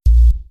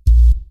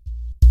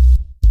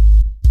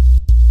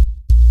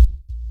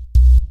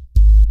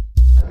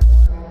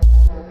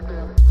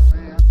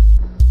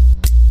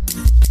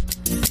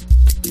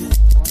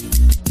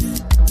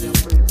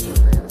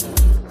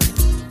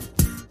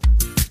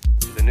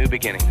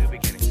beginning.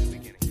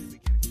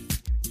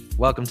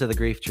 Welcome to the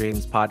Grief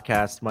Dreams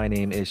podcast. My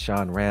name is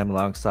Sean Ram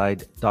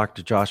alongside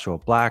Dr. Joshua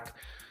Black.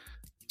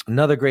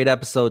 Another great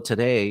episode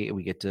today.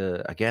 We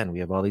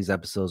have all these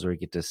episodes where we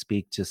get to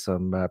speak to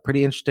some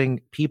pretty interesting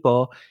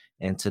people.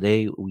 And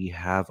today we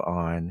have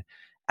on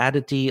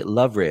Aditi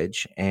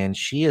Loveridge, and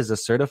she is a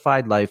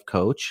certified life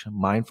coach,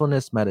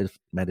 mindfulness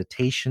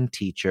meditation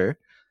teacher,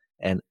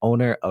 and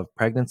owner of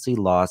Pregnancy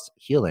Loss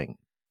Healing.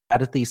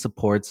 Aditi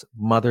supports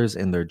mothers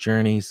in their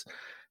journeys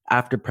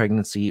after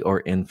pregnancy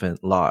or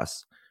infant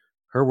loss.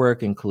 Her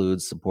work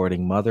includes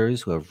supporting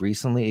mothers who have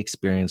recently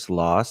experienced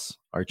loss,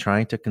 are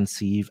trying to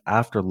conceive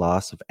after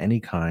loss of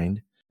any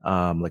kind,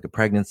 like a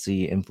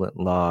pregnancy, infant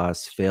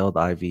loss, failed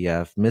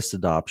IVF, missed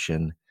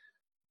adoption,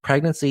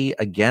 pregnancy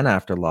again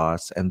after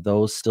loss, and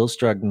those still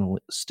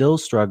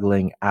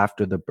struggling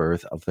after the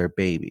birth of their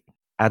baby.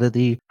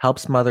 Aditi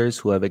helps mothers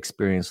who have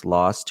experienced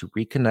loss to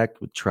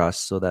reconnect with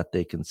trust so that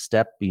they can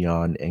step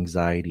beyond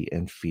anxiety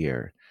and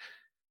fear.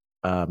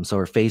 So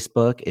her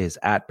Facebook is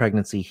at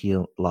Pregnancy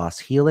Loss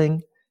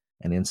Healing,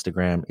 and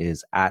Instagram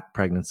is at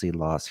Pregnancy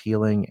Loss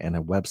Healing, and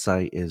her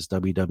website is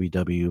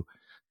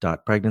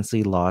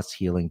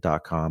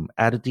www.pregnancylosshealing.com.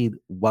 Aditi,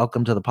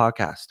 welcome to the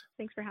podcast.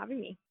 Thanks for having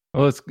me.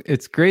 Well,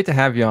 it's great to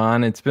have you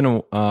on. It's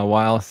been a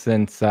while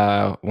since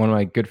one of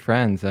my good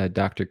friends,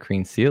 Dr.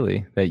 Crean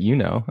Seeley, that you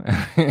know,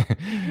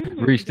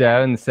 reached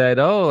out and said,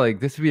 "Oh, like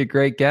this would be a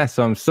great guest."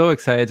 So I'm so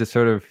excited to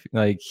sort of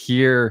like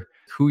hear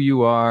who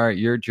you are,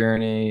 your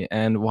journey,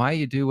 and why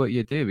you do what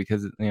you do,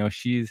 because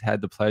she's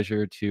had the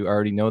pleasure to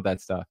already know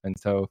that stuff, and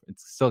so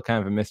it's still kind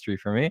of a mystery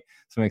for me.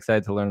 So I'm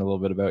excited to learn a little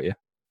bit about you.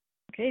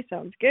 Okay,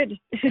 sounds good.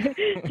 Do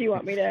you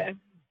want me to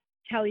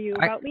tell you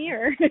about me,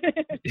 or?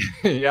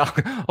 Yeah,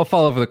 I'll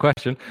follow up with a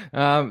question.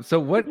 So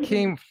what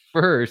came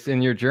first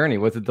in your journey?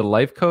 Was it the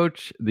life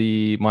coach,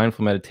 the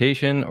mindful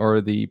meditation, or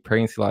the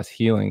pregnancy loss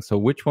healing? So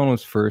which one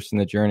was first in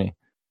the journey?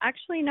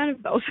 Actually, none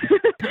of those.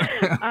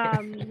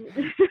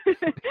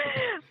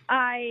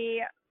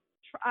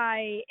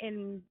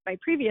 In my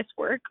previous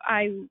work,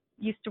 I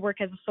used to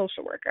work as a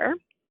social worker,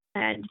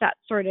 and that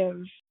sort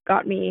of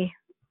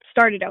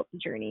started out the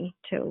journey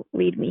to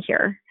lead me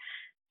here.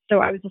 So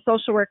I was a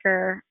social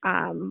worker,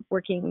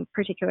 working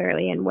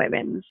particularly in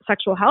women's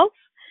sexual health.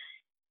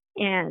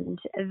 And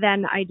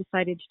then I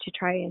decided to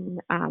try and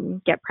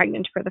get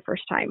pregnant for the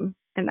first time.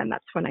 And then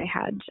that's when I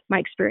had my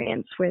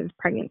experience with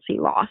pregnancy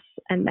loss.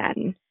 And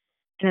then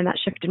that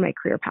shifted my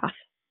career path.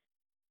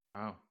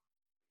 Wow.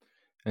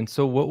 And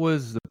so what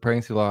was the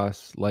pregnancy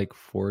loss like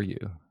for you?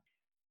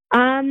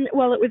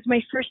 Well, it was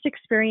my first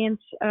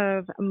experience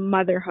of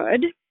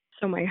motherhood.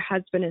 So my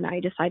husband and I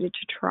decided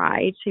to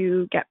try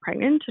to get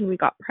pregnant, and we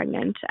got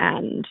pregnant,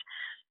 and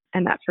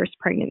that first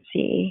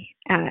pregnancy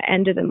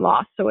ended in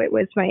loss. So it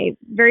was my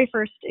very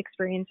first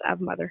experience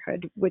of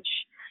motherhood, which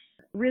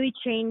really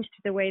changed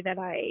the way that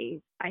I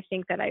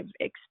think that I've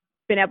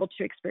been able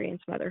to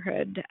experience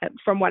motherhood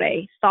from what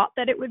I thought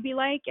that it would be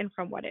like and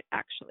from what it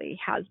actually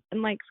has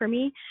been like for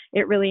me.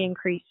 It really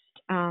increased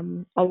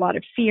a lot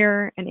of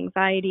fear and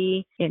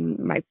anxiety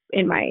in my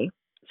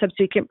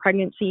subsequent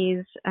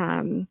pregnancies.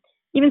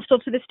 Even still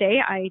to this day,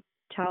 I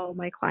tell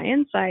my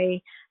clients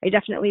I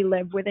definitely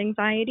live with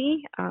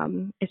anxiety.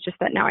 It's just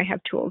that now I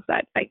have tools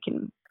that I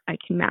can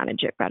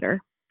manage it better.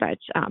 But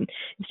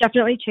it's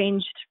definitely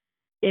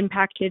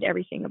impacted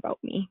everything about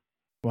me.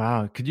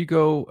 Wow. Could you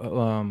go,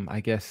 I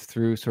guess,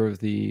 through sort of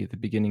the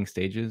beginning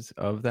stages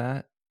of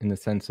that, in the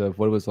sense of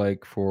what it was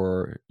like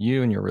for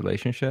you and your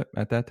relationship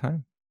at that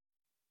time?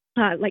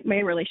 Like my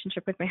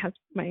relationship with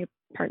my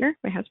partner,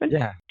 my husband.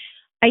 Yeah.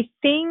 I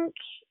think,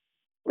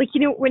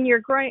 when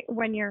you're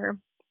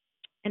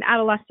an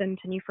adolescent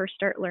and you first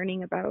start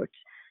learning about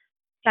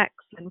sex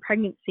and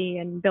pregnancy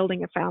and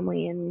building a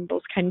family and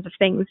those kinds of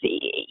things,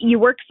 you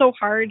work so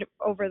hard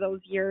over those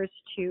years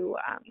to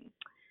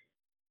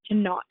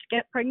not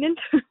get pregnant.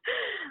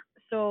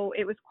 So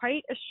it was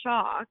quite a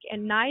shock.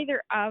 And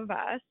neither of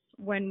us,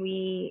 when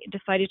we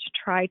decided to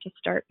try to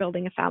start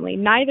building a family,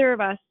 neither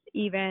of us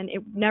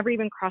it never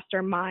even crossed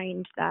our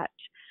mind that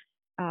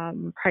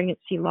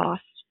pregnancy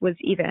loss was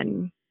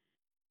even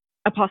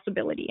a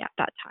possibility at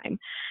that time.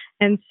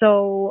 And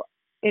so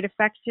it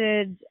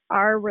affected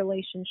our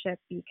relationship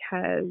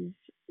because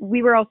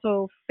we were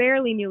also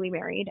fairly newly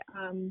married.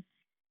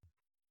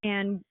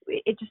 And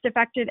it just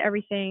affected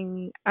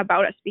everything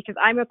about us, because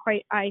I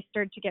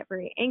started to get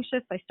very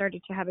anxious. I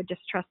started to have a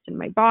distrust in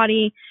my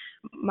body.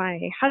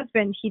 My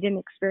husband, he didn't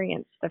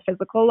experience the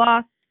physical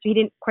loss, so he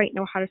didn't quite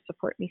know how to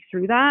support me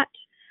through that.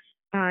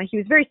 He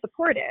was very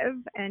supportive,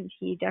 and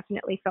he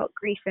definitely felt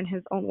grief in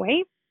his own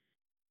way.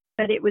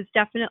 But it was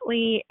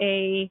definitely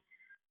a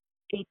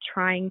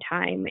trying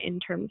time in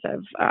terms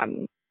of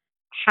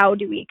how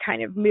did we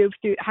move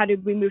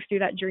through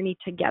that journey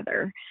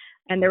together.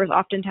 And there was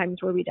often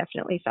times where we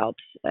definitely felt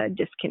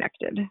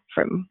disconnected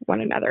from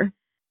one another.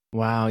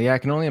 Wow. Yeah, I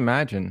can only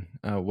imagine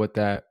what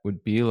that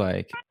would be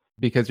like.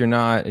 because you're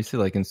not, you see,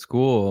 like in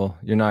school,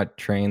 you're not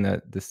trained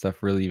that this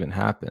stuff really even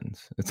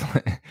happens. It's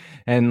like,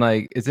 and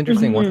like, it's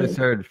interesting once I Mhm.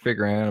 started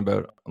figuring out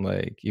about,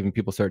 like, even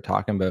people started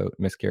talking about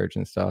miscarriage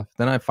and stuff,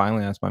 then I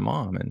finally asked my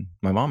mom, and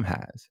my mom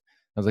has.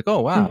 I was like,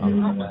 oh, wow.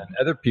 And Mhm. then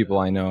other people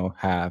I know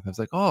have. I was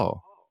like,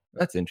 oh,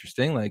 that's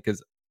interesting. Like,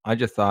 because I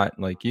just thought,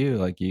 like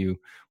you,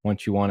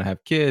 once you want to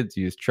have kids,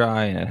 you just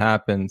try and it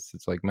happens.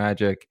 It's like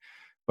magic.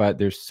 But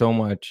there's so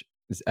much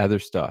this other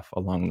stuff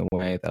along the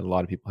way that a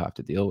lot of people have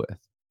to deal with.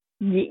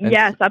 And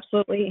Yes,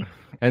 absolutely.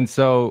 and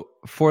so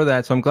for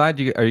that, so I'm glad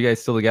you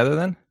guys still together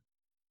then?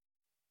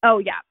 Oh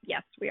yeah,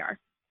 yes, we are.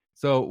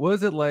 So what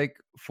was it like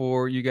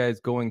for you guys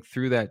going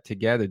through that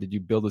together? Did you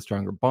build a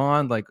stronger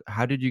bond? Like,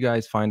 how did you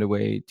guys find a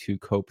way to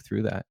cope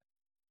through that?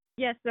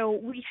 Yeah, so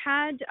we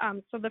had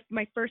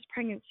my first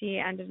pregnancy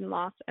ended in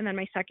loss, and then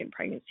my second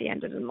pregnancy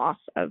ended in loss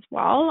as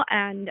well.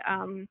 And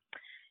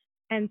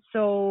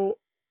so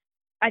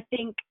I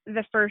think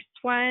the first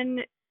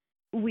one,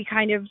 we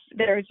kind of,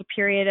 there was a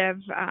period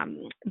of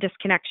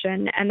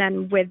disconnection, and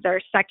then with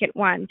our second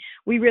one,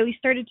 we really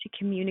started to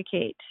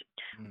communicate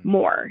Mm.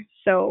 more.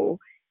 So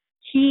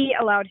he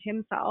allowed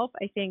himself,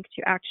 I think,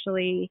 to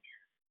actually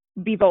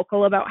be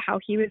vocal about how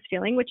he was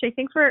feeling, which I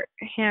think for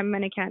him,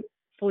 and I can't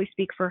fully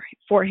speak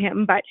for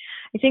him, but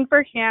I think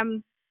for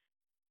him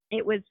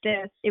it was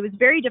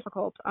very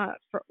difficult,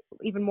 for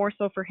even more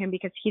so for him,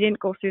 because he didn't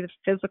go through the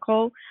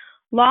physical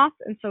loss,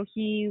 and so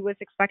he was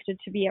expected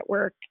to be at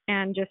work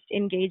and just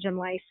engage in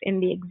life in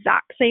the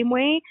exact same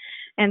way.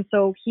 And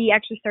so he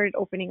actually started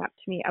opening up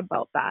to me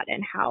about that,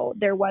 and how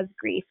there was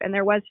grief and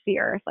there was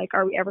fear, like,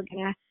 are we ever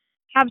going to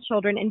have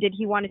children, and did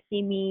he want to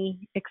see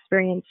me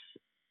experience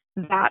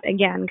that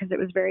again, because it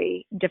was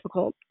very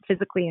difficult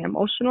physically and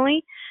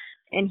emotionally,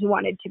 and he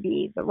wanted to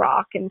be the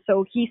rock. And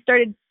so he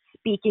started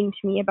speaking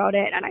to me about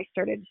it, and I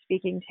started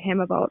speaking to him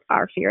about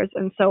our fears.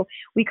 And so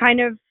we kind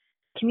of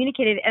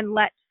communicated and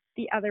let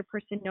the other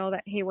person know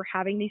that, hey, we're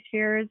having these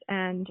fears,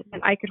 and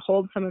I could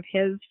hold some of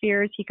his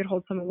fears, he could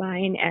hold some of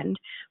mine, and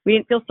we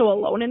didn't feel so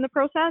alone in the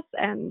process.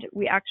 And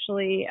we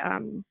actually,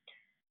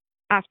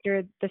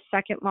 after the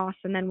second loss,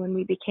 and then when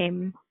we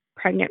became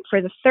pregnant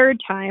for the third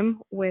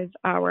time with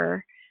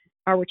our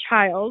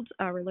child,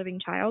 our living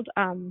child,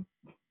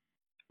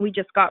 we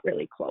just got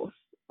really close,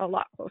 a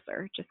lot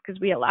closer, just because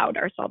we allowed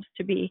ourselves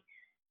to be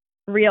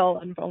real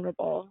and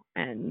vulnerable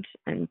and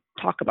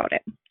talk about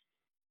it.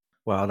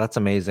 Wow, that's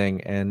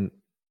amazing. And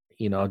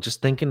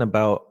just thinking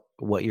about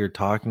what you're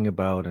talking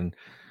about, and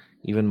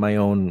even my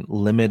own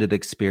limited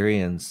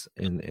experience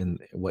in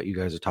what you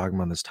guys are talking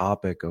about on this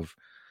topic of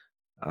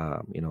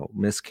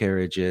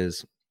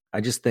miscarriages.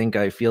 I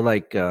feel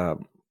like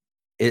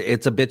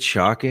it's a bit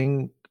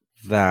shocking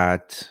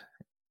that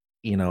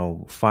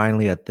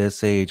finally at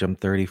this age, I'm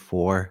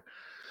 34,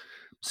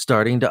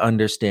 starting to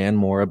understand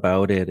more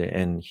about it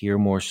and hear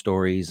more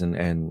stories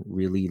and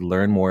really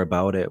learn more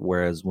about it.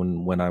 Whereas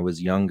when I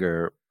was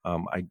younger,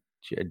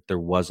 there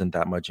wasn't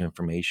that much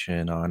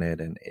information on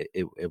it, and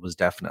it was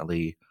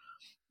definitely,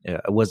 it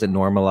wasn't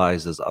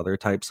normalized as other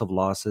types of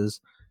losses.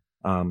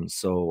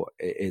 So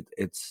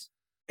it's,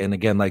 and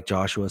again, like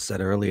Joshua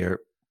said earlier,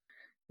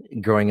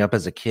 growing up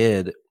as a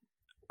kid,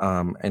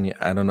 and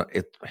I don't know,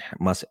 it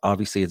must,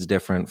 obviously it's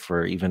different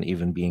for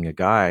even being a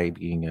guy,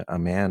 being a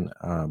man.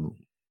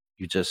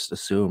 You just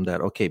assume that,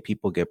 okay,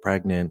 people get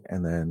pregnant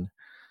and then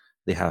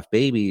they have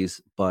babies,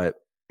 but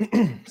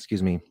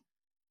excuse me.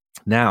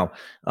 Now,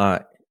 uh,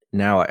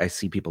 now I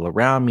see people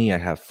around me. I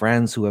have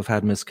friends who have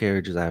had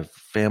miscarriages. I have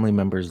family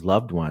members,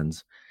 loved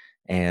ones,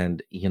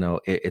 and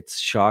it's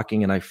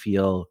shocking, and I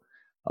feel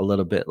a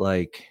little bit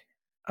like,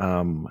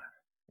 um,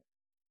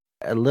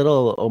 a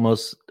little,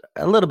 almost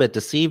a little bit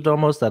deceived,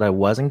 almost, that I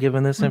wasn't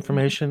given this Mm-hmm.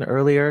 information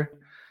earlier.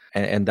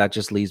 And that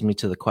just leads me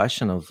to the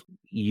question of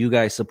you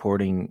guys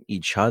supporting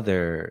each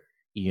other.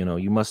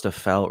 You must have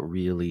felt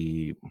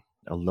really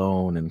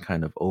alone and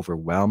kind of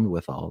overwhelmed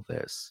with all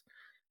this.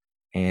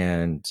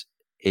 And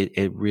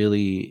it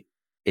really,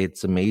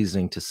 it's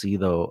amazing to see,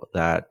 though,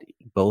 that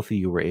both of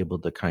you were able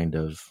to kind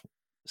of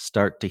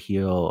start to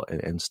heal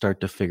and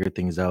start to figure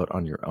things out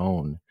on your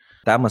own.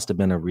 That must have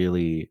been a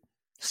really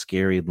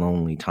scary,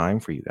 lonely time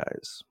for you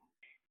guys.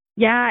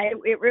 Yeah,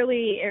 it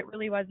really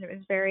was. It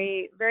was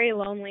very, very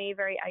lonely,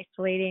 very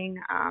isolating.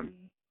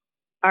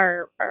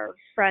 Our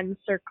friend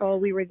circle,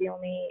 we were the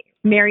only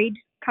married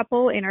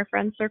couple in our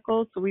friend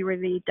circle, so we were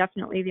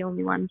definitely the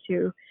only ones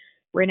who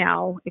were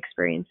now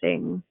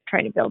experiencing,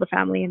 trying to build a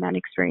family and then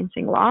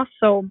experiencing loss.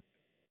 So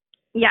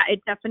yeah, it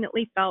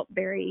definitely felt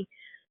very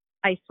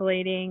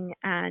isolating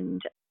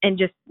and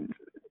just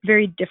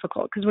very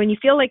difficult, because when you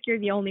feel like you're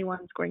the only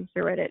ones going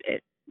through it,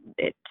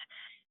 it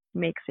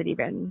makes it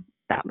even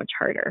that much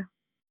harder.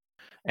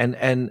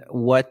 And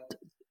what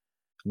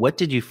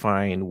did you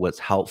find was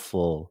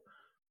helpful,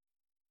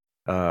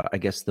 I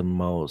guess the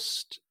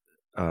most,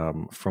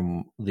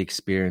 from the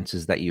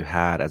experiences that you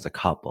had as a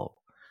couple?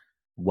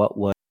 What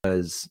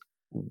was,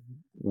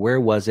 where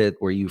was it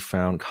where you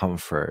found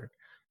comfort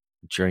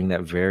during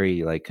that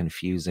very, like,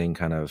 confusing,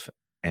 kind of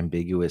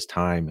ambiguous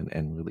time,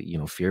 and really,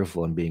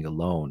 fearful and being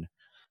alone?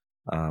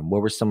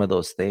 What were some of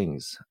those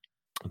things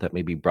that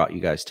maybe brought you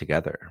guys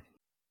together?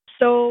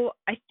 So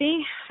I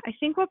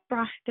think what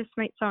brought, this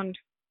might sound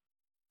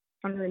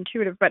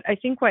counterintuitive, but I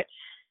think what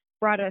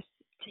brought us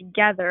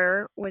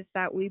together was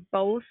that we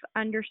both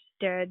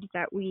understood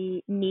that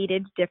we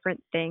needed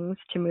different things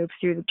to move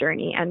through the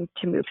journey and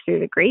to move through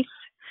the grief.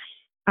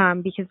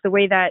 Because the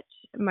way that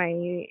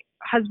my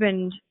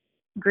husband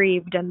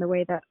grieved and the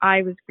way that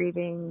I was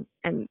grieving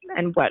and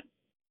what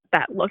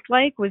that looked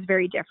like was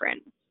very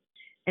different.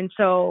 And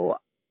so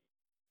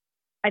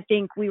I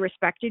think we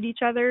respected each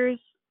other's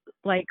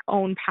like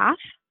own path,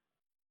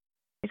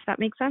 if that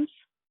makes sense.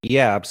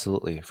 Yeah,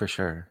 absolutely, for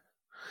sure.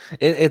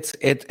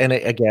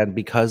 Again,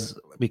 because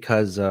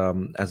as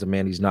a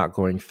man, he's not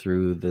going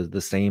through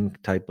the same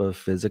type of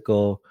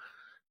physical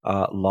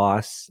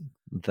loss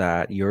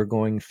that you're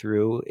going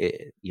through.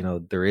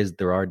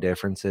 There are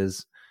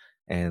differences,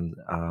 and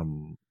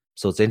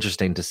so it's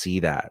interesting to see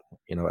that,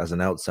 as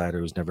an outsider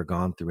who's never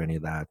gone through any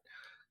of that,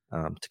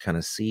 to kind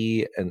of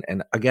see.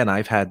 And again,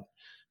 I've had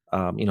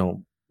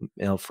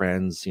male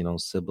friends,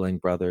 sibling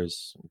brother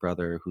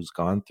who's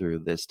gone through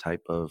this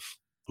type of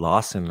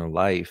loss in their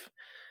life,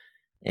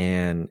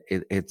 and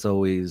it's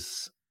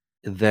always,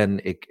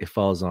 then it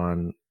falls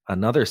on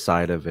another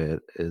side of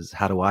it, is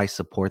how do I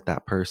support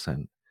that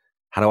person?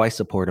 How do I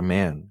support a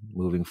man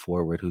moving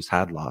forward who's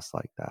had loss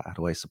like that? How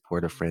do I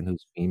support a friend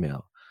who's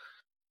female?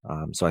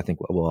 So I think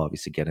we'll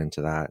obviously get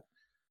into that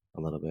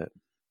a little bit.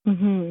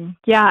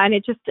 Yeah, and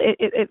it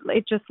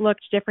just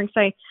looked different.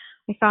 So I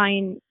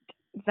find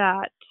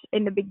that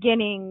in the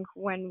beginning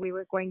when we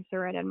were going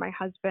through it, and my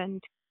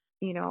husband,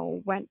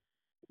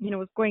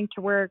 was going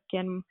to work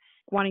and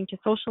wanting to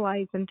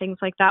socialize and things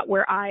like that,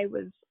 where I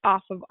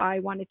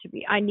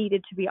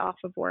needed to be off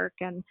of work,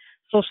 and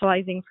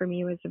socializing for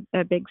me was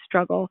a big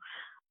struggle.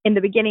 In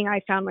the beginning,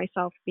 I found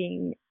myself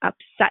being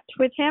upset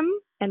with him,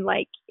 and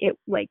like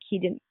he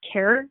didn't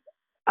care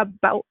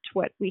about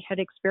what we had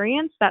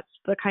experienced. That's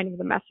the kind of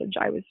the message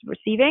I was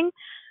receiving.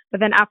 But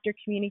then after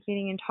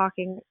communicating and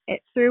talking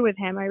it through with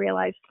him, I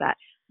realized that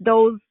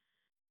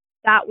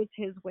that was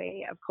his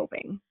way of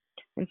coping.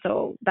 And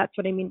so that's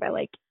what I mean by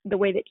like the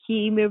way that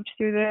he moved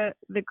through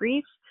the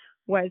grief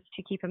was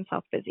to keep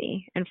himself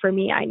busy. And for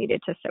me, I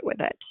needed to sit with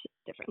it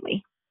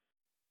differently.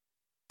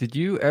 Did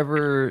you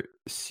ever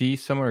see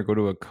someone or go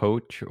to a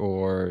coach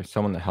or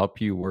someone to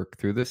help you work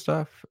through this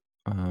stuff,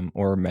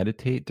 or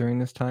meditate during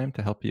this time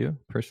to help you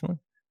personally?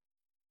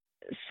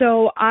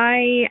 So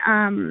I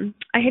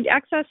had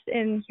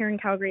accessed here in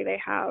Calgary, they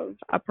have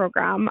a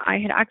program. I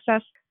had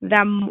accessed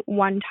them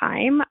one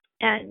time,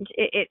 and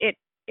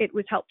it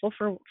was helpful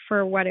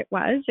for what it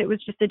was. It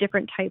was just a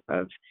different type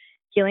of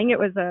healing. It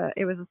was a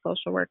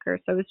social worker,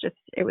 so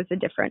it was a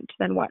different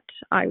than what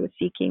I was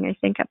seeking, I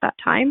think, at that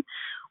time.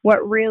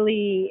 What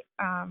really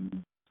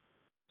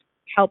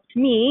helped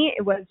me,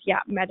 it was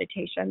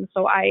meditation.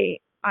 So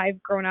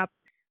I've grown up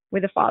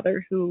with a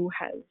father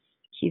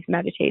he's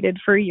meditated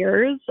for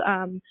years.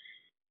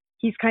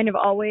 He's kind of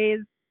always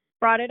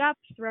brought it up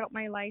throughout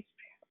my life,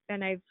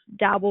 and I've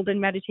dabbled in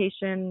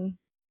meditation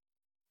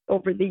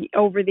over the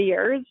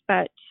years.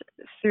 But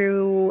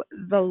through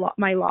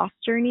my loss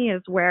journey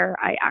is where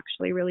I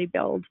actually really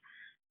built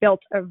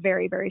a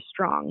very, very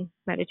strong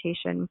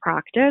meditation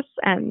practice,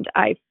 and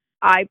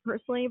I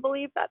personally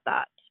believe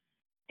that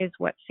is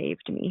what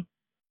saved me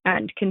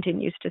and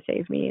continues to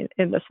save me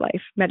in this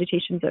life.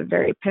 Meditation is a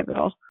very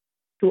pivotal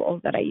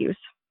tool that I use.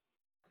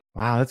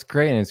 Wow, that's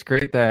great. And it's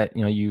great that,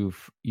 you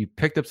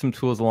picked up some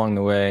tools along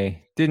the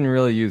way, didn't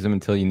really use them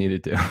until you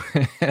needed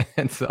to.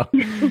 And so,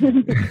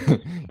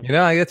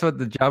 I guess what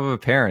the job of a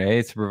parent,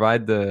 is to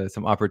provide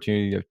some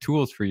opportunity of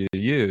tools for you to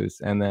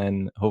use. And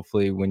then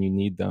hopefully when you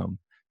need them,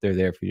 they're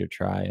there for you to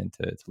try and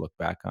to look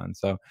back on.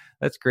 So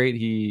that's great.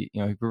 He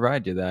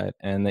provided you that,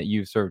 and that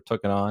you've sort of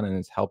took it on and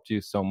has helped you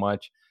so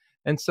much.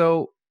 And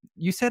so,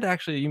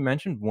 you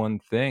mentioned one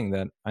thing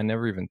that I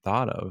never even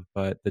thought of,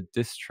 but the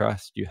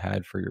distrust you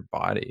had for your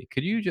body.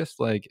 Could you just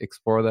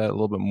explore that a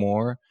little bit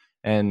more,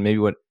 and maybe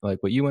what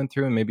you went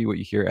through and maybe what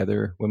you hear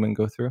other women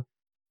go through?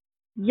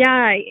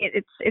 Yeah,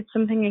 it's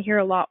something I hear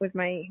a lot with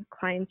my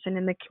clients and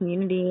in the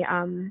community.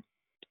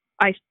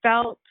 I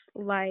felt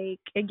like,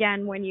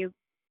 again,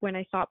 when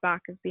I thought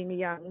back of being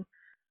a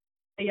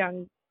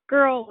young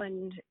girl,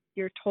 and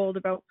you're told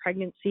about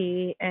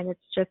pregnancy, and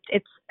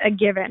it's a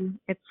given.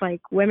 It's like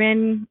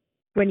women,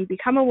 when you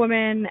become a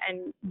woman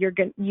and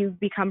you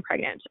become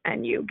pregnant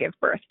and you give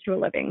birth to a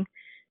living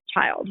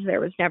child.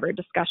 There was never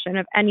discussion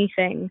of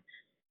anything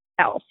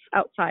else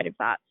outside of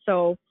that.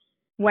 So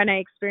when I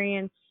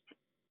experienced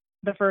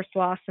the first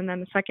loss and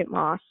then the second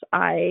loss,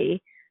 I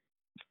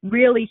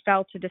really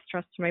felt a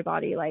distrust to my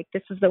body. Like,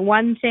 this is the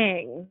one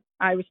thing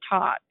I was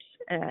taught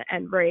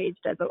and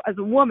raised as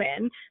a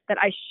woman that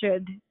I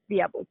should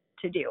be able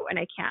to do, and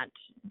I can't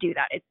do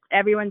that.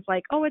 Everyone's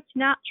like, oh, it's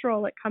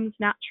natural, it comes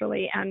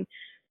naturally, and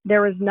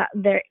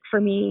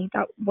for me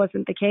that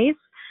wasn't the case.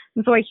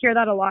 And so I hear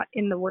that a lot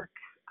in the work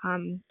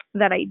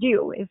that I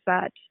do, is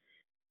that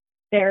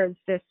there's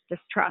this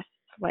distrust,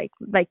 like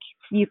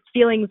you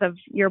feelings of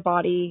your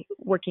body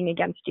working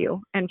against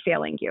you and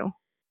failing you.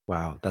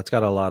 Wow, that's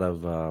got a lot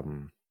of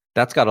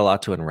that's got a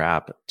lot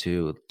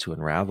to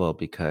unravel,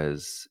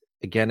 because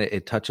again,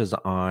 it touches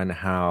on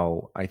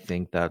how I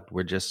think that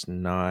we're just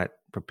not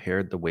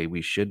prepared the way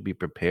we should be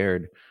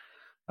prepared.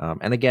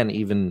 And again,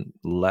 even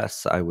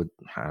less, I'm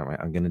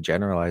going to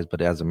generalize,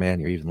 but as a man,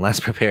 you're even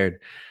less prepared,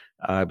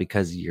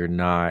 because you're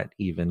not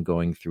even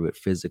going through it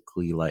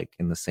physically, like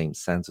in the same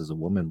sense as a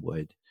woman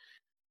would.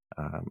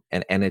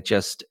 And it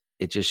just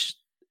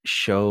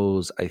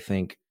shows, I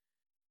think,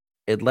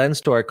 it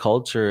lends to our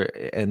culture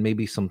and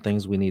maybe some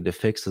things we need to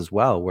fix as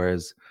well.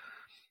 Whereas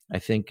I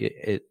think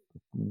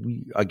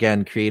we,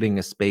 again, creating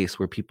a space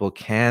where people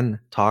can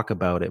talk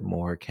about it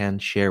more, can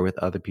share with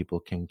other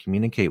people, can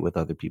communicate with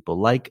other people,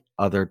 like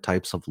other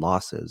types of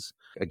losses.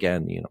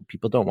 Again,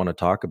 people don't want to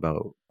talk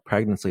about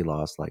pregnancy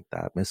loss like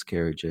that,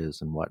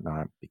 miscarriages and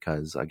whatnot,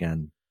 because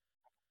again,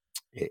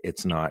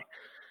 it's not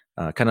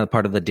kind of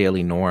part of the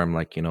daily norm.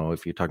 Like,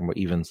 if you're talking about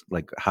even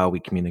like how we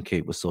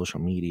communicate with social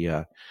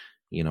media,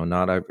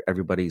 not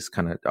everybody's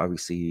kind of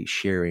obviously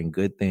sharing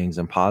good things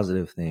and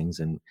positive things,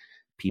 and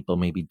people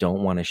maybe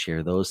don't want to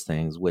share those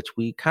things, which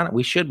we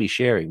should be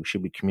sharing. We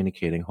should be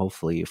communicating,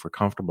 hopefully, if we're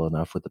comfortable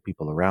enough, with the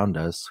people around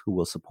us who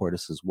will support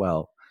us as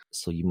well.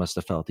 So you must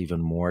have felt even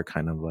more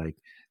kind of like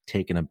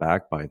taken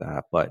aback by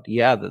that. But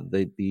yeah,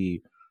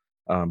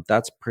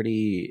 that's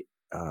pretty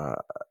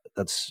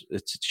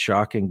it's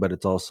shocking, but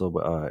it's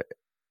also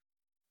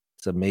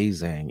it's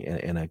amazing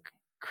in a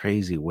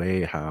crazy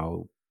way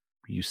how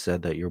you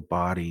said that your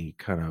body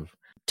kind of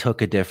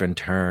took a different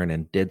turn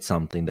and did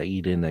something that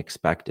you didn't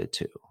expect it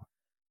to.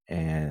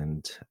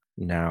 And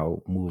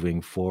now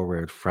moving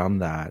forward from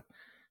that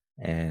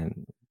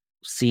and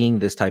seeing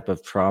this type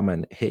of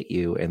trauma hit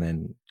you, and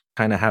then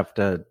kind of have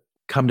to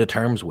come to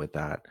terms with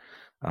that,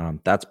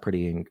 that's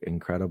pretty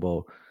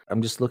incredible.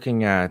 I'm just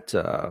looking at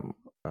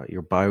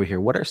your bio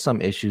here. What are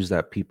some issues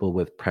that people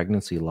with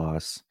pregnancy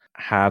loss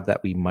have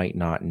that we might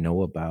not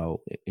know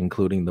about,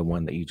 including the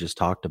one that you just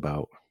talked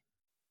about?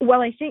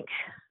 Well, I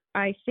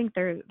think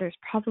there's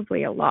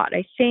probably a lot.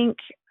 I think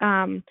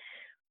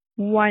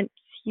once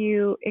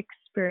you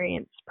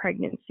experience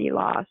pregnancy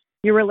loss,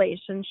 your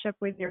relationship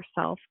with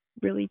yourself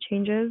really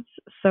changes.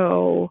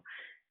 So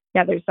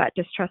yeah, there's that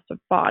distrust of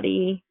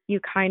body. You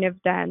kind of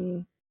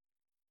then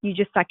you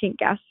just second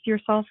guess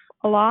yourself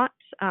a lot,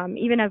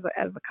 even as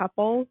a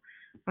couple,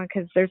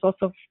 because there's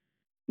also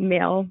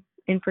male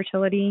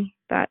infertility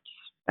that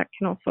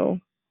can also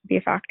be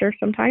a factor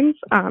sometimes.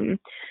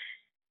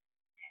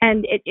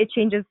 And it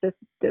changes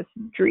this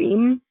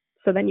dream.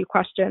 So then you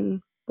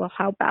question, well,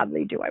 how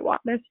badly do I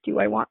want this? Do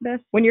I want this?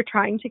 When you're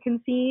trying to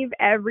conceive,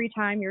 every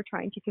time you're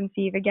trying to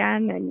conceive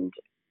again, and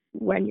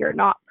when you're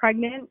not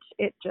pregnant,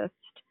 it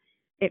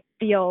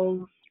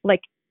feels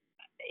like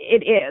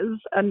it is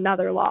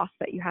another loss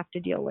that you have to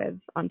deal with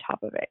on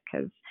top of it,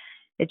 because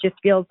it just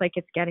feels like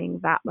it's getting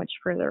that much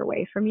further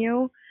away from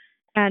you.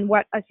 And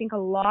what I think a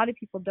lot of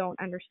people don't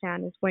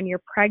understand is when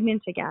you're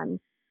pregnant again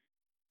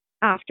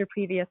after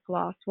previous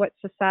loss, what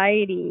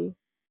society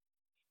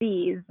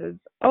sees is,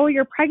 oh,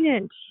 you're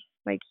pregnant.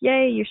 Like,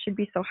 yay, you should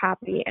be so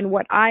happy. And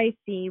what I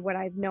see, what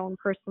I've known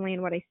personally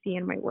and what I see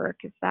in my work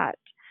is that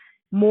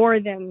more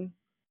than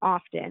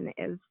often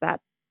is that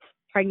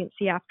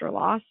pregnancy after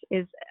loss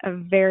is a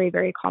very,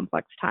 very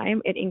complex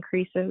time. It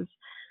increases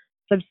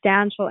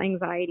substantial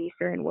anxiety,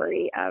 fear, and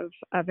worry of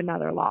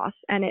another loss.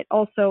 And it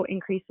also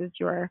increases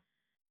your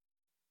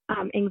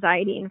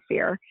anxiety and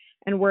fear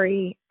and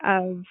worry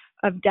of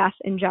death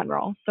in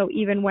general. So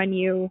even when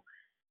you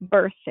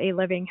birth a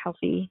living,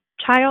 healthy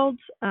child,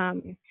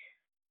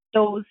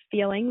 those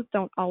feelings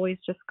don't always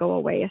just go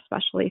away,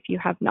 especially if you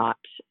have not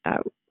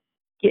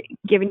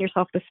given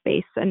yourself the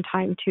space and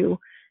time to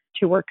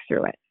work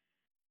through it.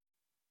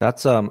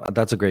 That's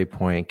a great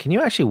point. Can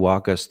you actually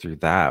walk us through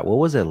that? What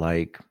was it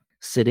like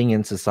sitting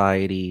in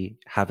society,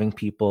 having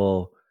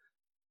people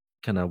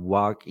kind of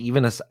walk,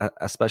 even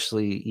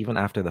especially even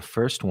after the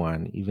first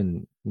one,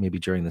 even maybe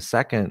during the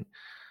second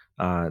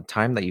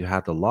time that you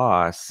had the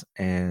loss,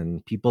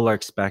 and people are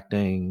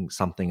expecting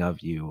something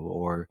of you,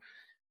 or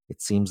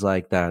it seems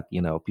like that,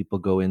 people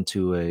go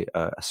into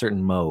a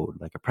certain mode,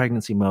 like a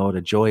pregnancy mode,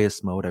 a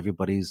joyous mode.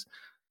 Everybody's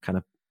kind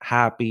of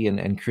happy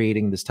and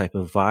creating this type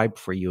of vibe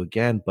for you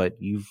again, but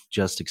you've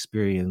just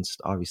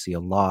experienced obviously a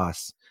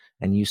loss,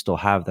 and you still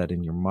have that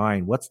in your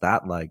mind. What's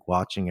that like,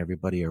 watching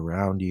everybody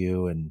around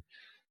you and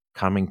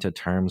coming to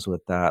terms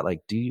with that?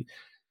 Like, do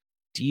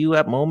you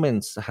at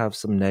moments have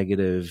some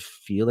negative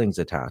feelings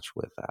attached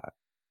with that?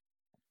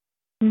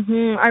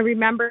 I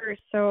remember,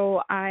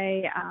 so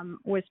I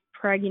was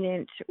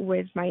pregnant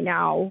with my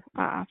now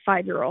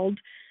 5-year-old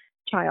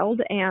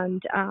child,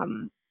 and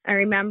I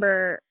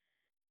remember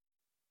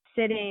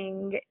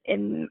sitting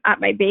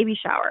at my baby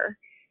shower,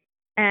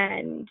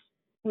 and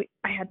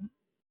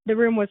the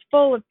room was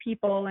full of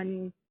people,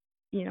 and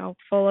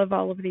full of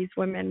all of these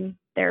women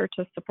there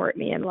to support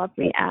me and love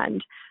me,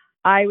 and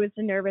I was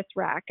a nervous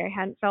wreck. I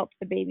hadn't felt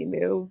the baby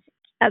move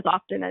as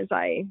often as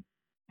I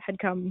had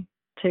come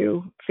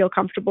to feel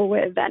comfortable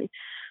with.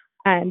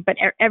 But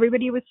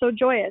everybody was so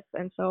joyous,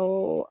 and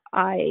so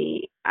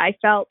I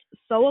felt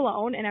so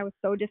alone, and I was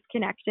so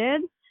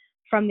disconnected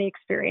from the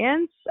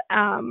experience.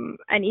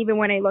 And even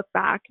when I look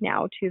back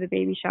now to the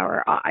baby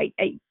shower, I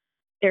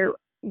there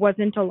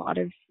wasn't a lot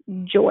of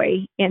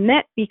joy in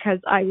it because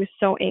I was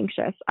so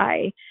anxious.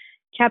 I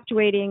kept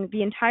waiting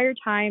the entire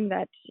time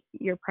that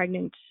you're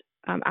pregnant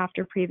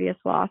after previous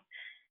loss.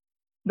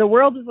 The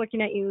world is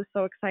looking at you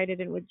so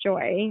excited and with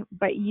joy,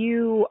 but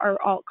you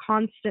are all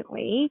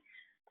constantly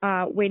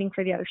waiting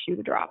for the other shoe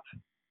to drop.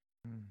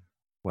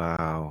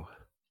 Wow.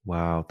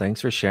 Wow.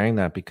 Thanks for sharing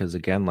that because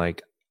again,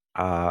 like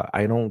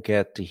I don't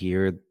get to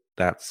hear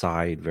that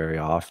side very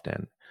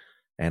often.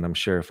 And I'm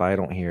sure if I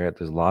don't hear it,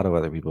 there's a lot of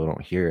other people who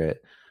don't hear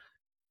it,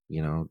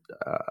 you know,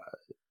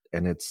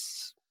 and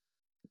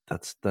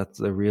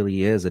there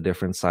really is a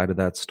different side of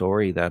that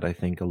story that I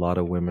think a lot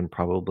of women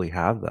probably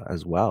have that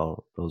as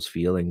well. Those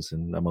feelings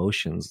and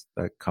emotions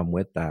that come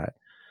with that.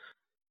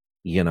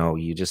 You know,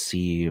 I just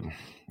see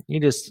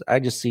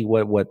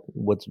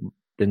what's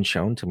been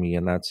shown to me,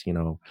 and that's,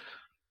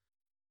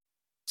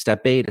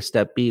 step A to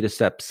step B to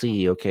step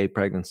C. Okay,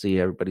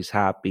 pregnancy, everybody's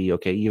happy.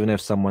 Okay, even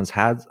if someone's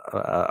had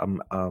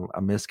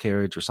a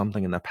miscarriage or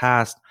something in the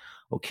past,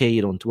 okay,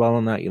 you don't dwell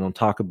on that, you don't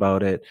talk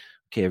about it.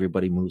 Okay,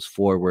 everybody moves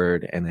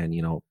forward, and then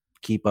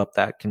keep up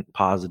that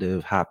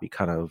positive, happy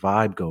kind of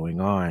vibe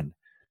going on.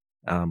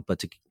 But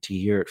to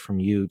hear it from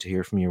you, to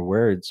hear from your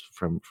words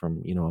from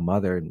a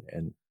mother,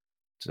 and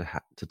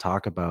to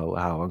talk about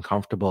how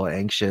uncomfortable,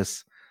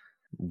 anxious,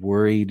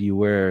 worried you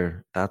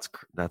were, that's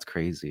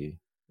crazy.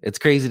 It's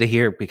crazy to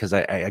hear because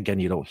I again,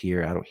 I don't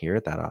hear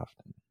it that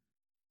often.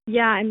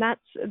 Yeah, and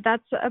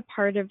that's a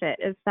part of it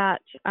is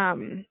that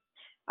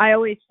I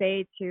always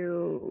say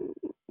to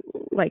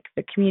like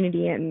the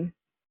community and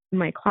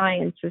my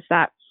clients is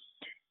that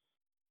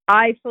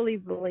I fully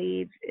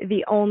believe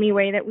the only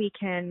way that we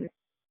can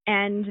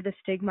end the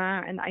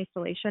stigma and the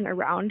isolation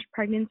around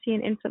pregnancy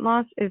and infant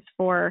loss is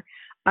for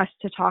us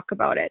to talk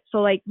about it. So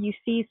like you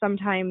see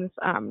sometimes,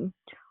 and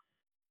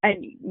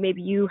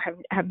maybe you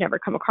have never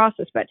come across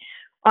this, but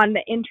on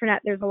the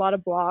internet, there's a lot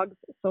of blogs,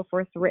 so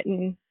forth,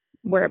 written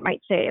where it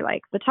might say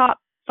like the top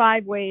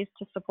 5 ways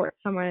to support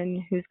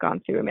someone who's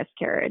gone through a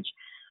miscarriage.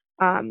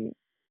 And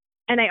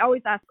I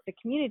always ask the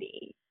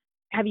community,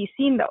 have you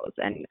seen those?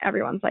 And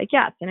everyone's like,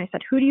 yes. And I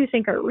said, who do you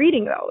think are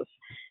reading those?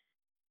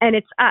 And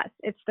it's us.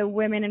 It's the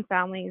women and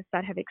families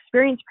that have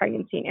experienced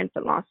pregnancy and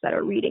infant loss that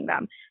are reading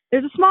them.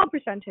 There's a small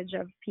percentage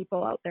of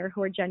people out there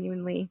who are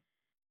genuinely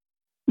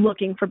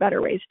looking for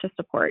better ways to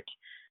support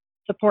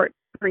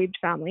bereaved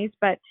families,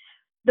 but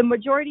the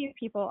majority of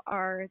people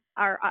are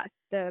us,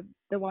 the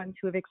ones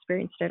who have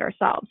experienced it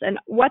ourselves. And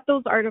what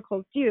those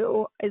articles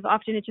do is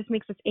often it just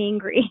makes us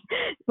angry,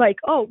 like,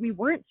 oh, we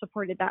weren't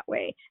supported that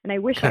way, and I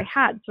wish I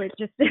had. So it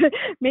just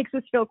makes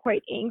us feel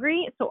quite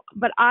angry. So,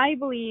 but I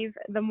believe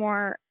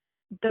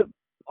the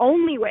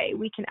only way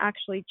we can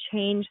actually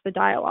change the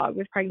dialogue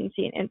with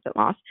pregnancy and infant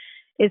loss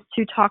is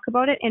to talk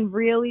about it and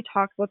really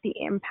talk about the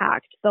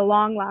impact, the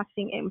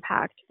long-lasting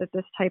impact that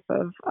this type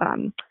of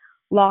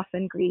loss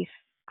and grief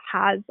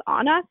has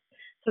on us,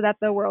 so that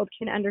the world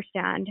can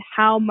understand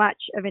how much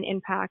of an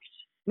impact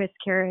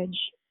miscarriage,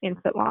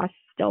 infant loss,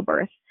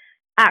 stillbirth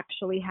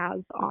actually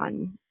has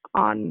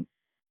on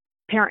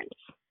parents.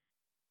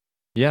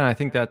 Yeah, I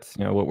think that's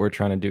what we're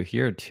trying to do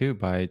here too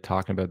by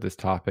talking about this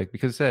topic,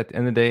 because at the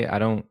end of the day,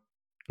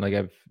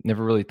 I've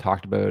never really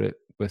talked about it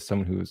with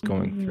someone who's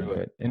going through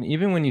it. And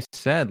even when you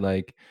said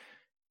like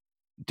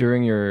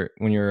when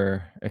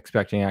you're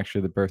expecting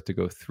actually the birth to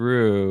go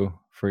through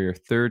for your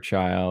third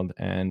child,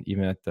 and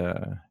even at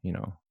the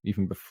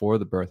even before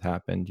the birth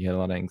happened, you had a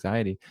lot of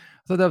anxiety.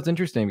 I thought that was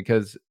interesting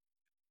because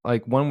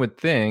like one would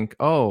think,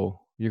 oh,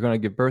 you're going to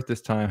give birth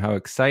this time, how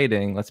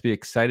exciting, let's be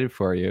excited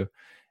for you.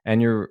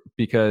 And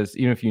because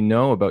even if you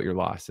know about your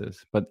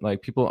losses, but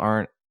like people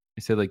aren't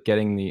like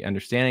getting the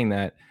understanding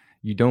that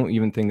you don't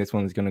even think this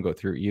one is going to go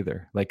through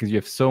either. Like, because you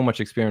have so much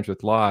experience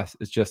with loss,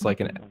 it's just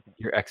like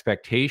your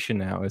expectation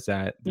now is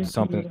that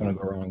something's going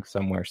to go wrong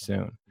somewhere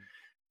soon.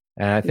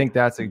 And I think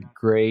that's a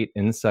great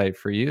insight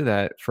for you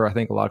that I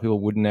think a lot of people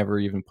would never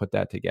even put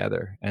that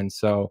together. And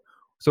so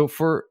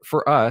for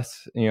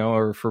us,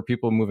 or for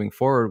people moving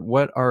forward,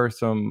 what are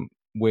some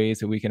ways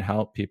that we can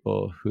help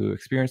people who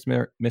experience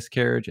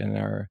miscarriage and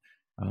are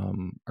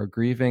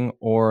grieving,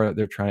 or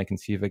they're trying to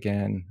conceive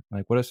again?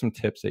 Like, what are some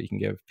tips that you can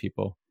give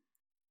people?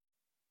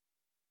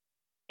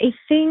 I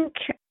think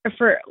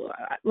for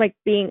like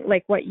being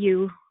like what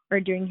you are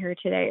doing here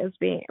today is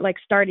being like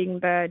starting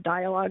the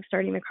dialogue,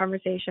 starting the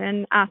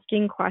conversation,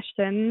 asking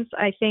questions.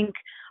 I think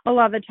a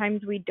lot of the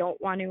times we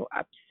don't want to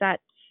upset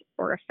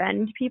or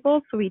offend people,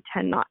 so we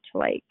tend not to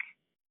like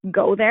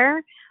go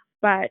there.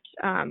 But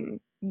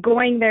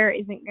going there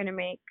isn't going to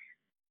make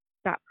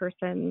that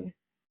person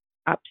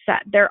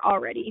upset. They're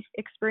already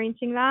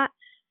experiencing that.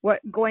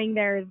 What going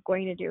there is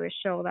going to do is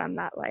show them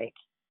that like,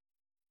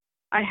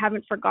 I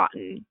haven't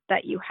forgotten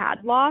that you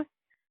had loss,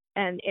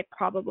 and it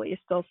probably is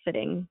still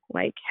sitting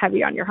like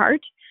heavy on your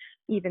heart,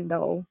 even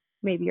though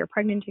maybe you're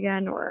pregnant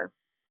again or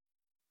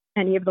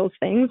any of those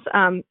things.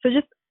 So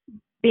just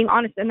being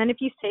honest. And then if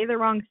you say the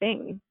wrong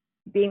thing,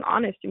 being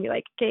honest and be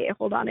like, okay,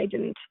 hold on, I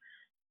didn't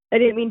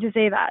mean to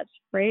say that,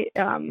 right?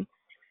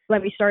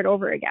 Let me start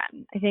over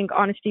again. I think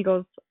honesty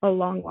goes a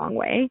long, long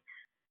way.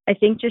 I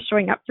think just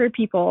showing up for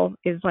people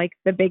is like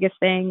the biggest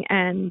thing.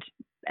 And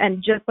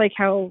just like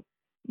how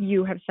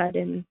you have said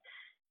in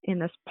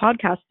this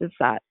podcast is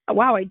that,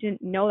 wow, I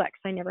didn't know that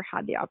because I never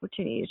had the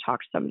opportunity to talk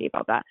to somebody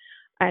about that.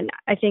 And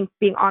I think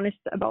being honest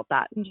about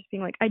that and just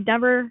being like, I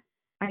never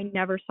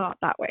saw it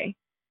that way.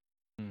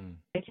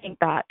 I think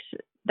that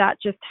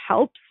just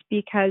helps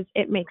because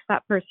it makes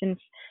that person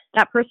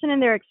in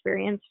their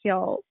experience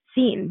feel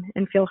seen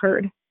and feel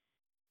heard.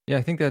 Yeah,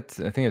 I think that's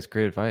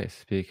great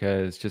advice,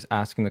 because just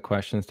asking the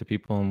questions to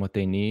people and what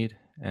they need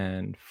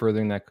and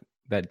furthering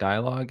that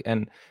dialogue.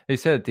 And they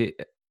said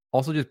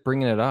also just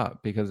bringing it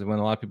up, because when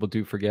a lot of people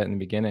do forget in the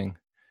beginning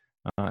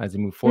as they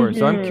move forward.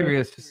 So I'm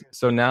curious.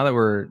 So now that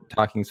we're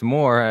talking some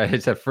more, I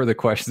just have further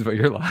questions about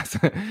your loss.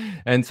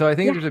 And so I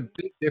think there's a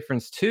big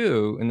difference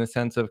too, in the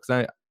sense of,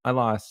 because I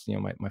lost,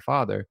 my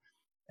father.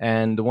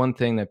 And the one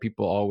thing that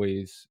people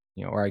always,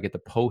 or I get to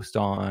post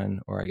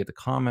on, or I get to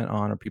comment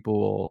on, or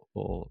people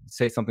will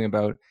say something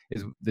about,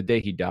 is the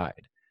day he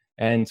died.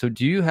 And so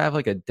do you have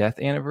like a death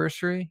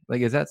anniversary?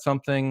 Like, is that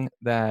something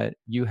that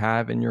you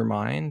have in your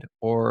mind,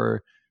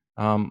 or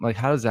like,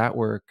 how does that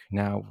work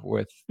now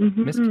with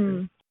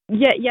miscarriage?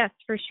 Yeah, yes,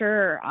 for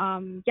sure.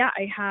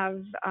 I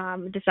have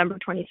December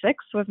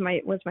 26th was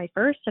my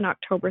first, and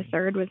October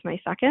 3rd was my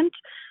second.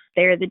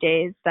 They're the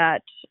days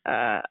that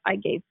I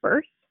gave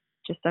birth,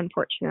 just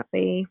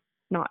unfortunately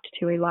not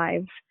to a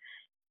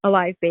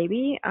live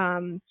baby.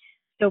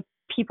 So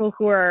people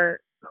who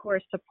are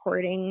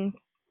supporting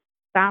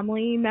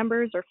family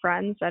members or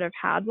friends that have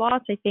had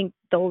loss, I think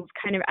those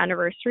kind of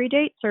anniversary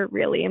dates are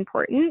really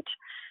important.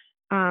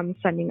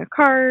 Sending a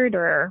card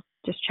or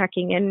just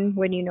checking in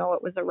when it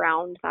was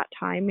around that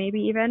time, maybe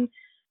even.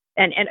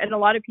 And a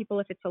lot of people,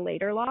 if it's a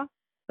later loss,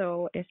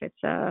 so if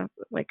it's a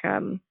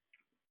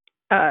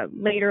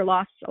later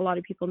loss, a lot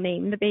of people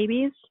name the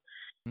babies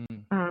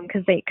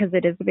because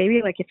it is a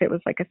baby. Like if it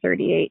was like a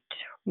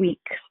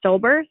 38-week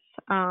stillbirth,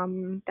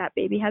 that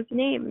baby has a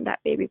name. That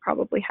baby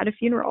probably had a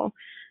funeral.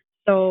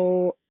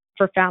 So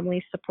for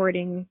families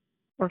supporting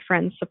or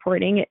friends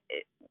supporting it,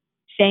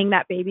 saying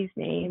that baby's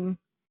name,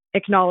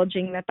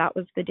 acknowledging that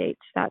was the date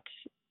that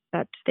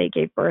they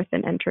gave birth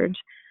and entered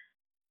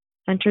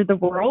the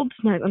world,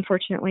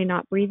 unfortunately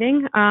not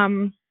breathing.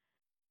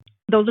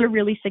 Those are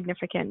really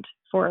significant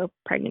for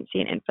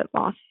pregnancy and infant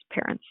loss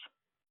parents.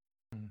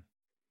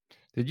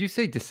 Did you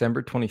say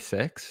December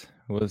 26th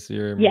was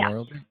your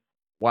Memorial Day?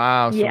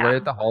 Wow. So right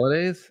at the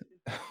holidays?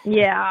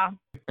 Yeah.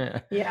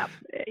 Yeah.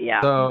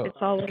 So it's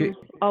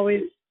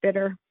always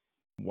bitter.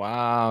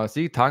 Wow. So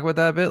you talk about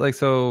that a bit? Like,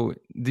 so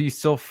do you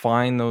still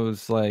find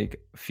those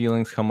like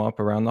feelings come up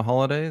around the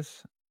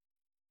holidays?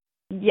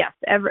 Yes,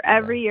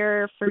 every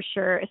year for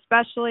sure,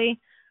 especially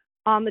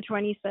on the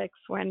 26th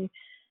when,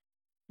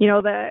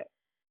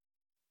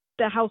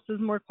 the house is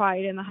more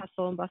quiet and the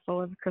hustle and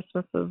bustle of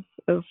Christmas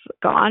is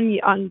gone.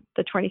 On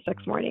the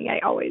 26th morning, I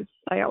always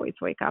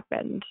wake up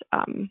and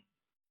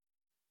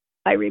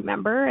I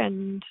remember,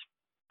 and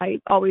I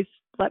always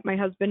let my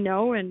husband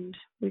know, and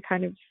we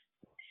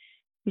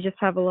just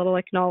have a little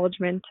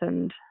acknowledgement,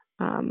 and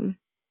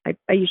I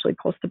usually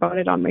post about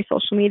it on my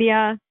social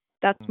media.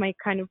 That's my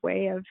kind of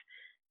way of,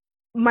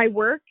 my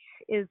work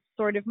is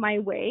sort of my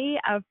way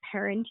of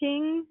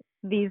parenting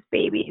these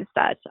babies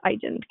that I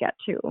didn't get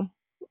to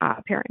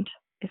parent,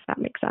 if that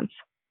makes sense.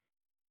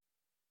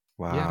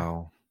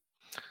 Wow.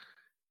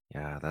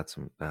 Yeah, that's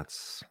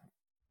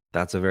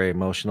a very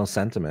emotional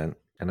sentiment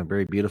and a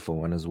very beautiful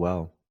one as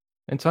well.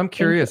 And so I'm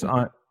curious,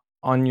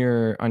 on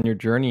your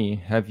journey,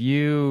 have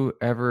you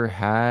ever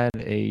had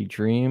a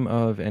dream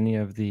of any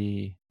of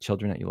the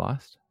children that you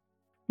lost?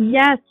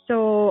 Yes.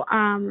 So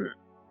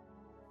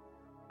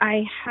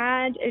I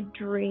had a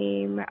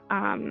dream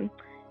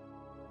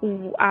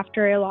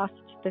after I lost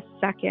the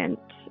second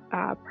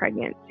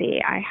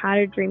pregnancy. I had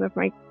a dream of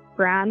my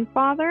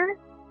grandfather,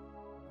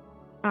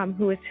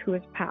 who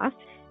has passed,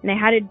 and I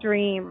had a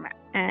dream,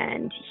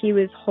 and he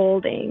was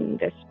holding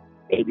this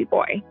baby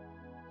boy,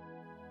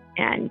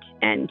 and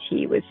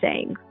he was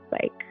saying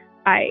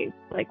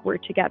we're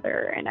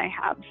together, and I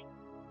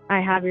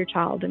have your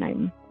child, and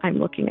I'm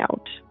looking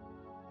out.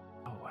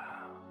 Oh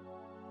wow.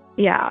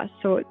 Yeah.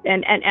 So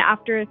and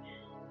after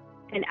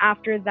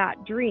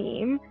that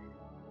dream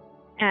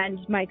and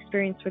my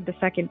experience with the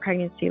second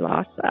pregnancy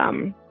loss,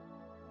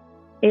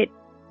 it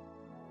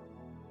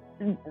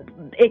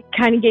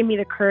kind of gave me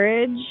the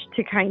courage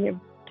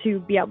to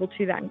be able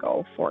to then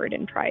go forward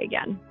and try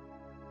again.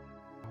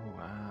 Oh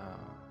wow.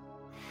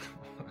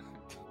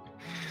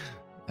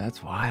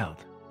 That's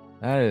wild.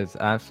 That is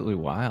absolutely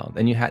wild.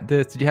 And you had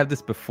this, did you have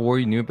this before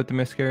you knew about the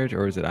miscarriage,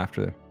 or is it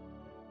after?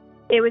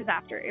 It was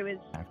after. It was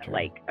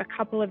like a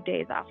couple of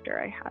days after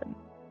I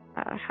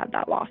had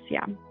that loss.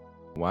 Yeah.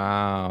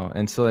 Wow.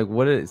 And so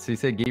so you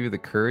said it gave you the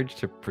courage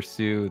to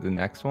pursue the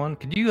next one.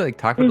 Could you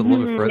talk about it a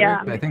little bit further?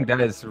 Yeah. I think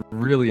that is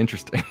really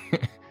interesting.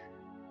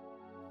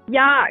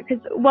 Yeah,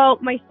 because, well,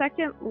 my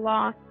second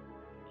loss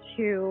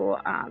to,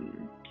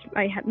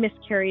 I had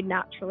miscarried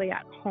naturally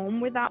at home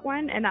with that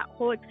one, and that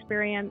whole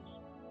experience,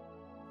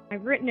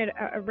 I've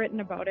written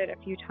about it a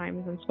few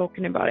times and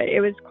spoken about it.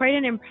 It was quite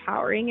an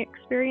empowering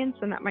experience,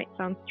 and that might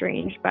sound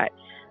strange, but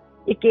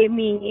it gave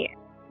me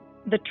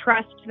the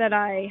trust that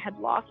I had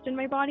lost in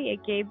my body.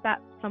 It gave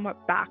that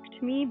somewhat back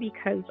to me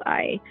because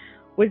I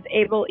was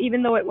able,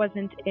 even though it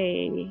wasn't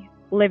a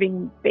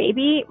living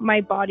baby,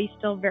 my body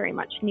still very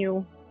much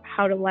knew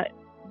how to let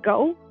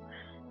go.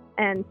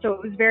 And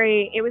so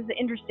it was an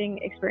interesting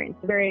experience,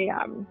 a very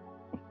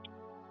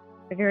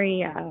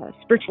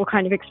spiritual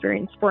kind of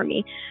experience for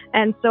me.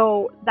 And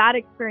so that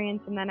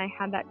experience, and then I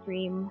had that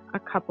dream a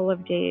couple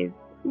of days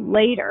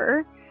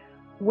later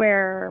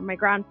where my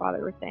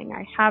grandfather was saying,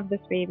 I have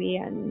this baby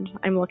and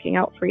I'm looking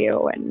out for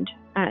you and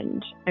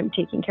I'm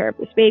taking care of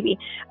this baby.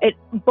 It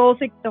both,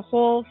 like, the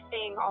whole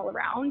thing all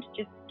around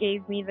just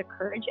gave me the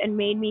courage and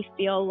made me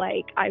feel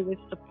like I was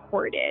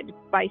supported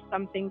by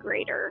something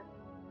greater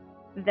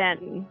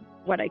than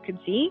what I could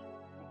see.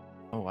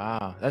 Oh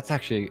wow, that's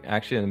actually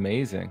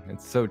amazing.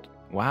 It's so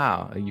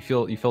wow. You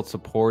felt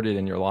supported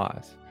in your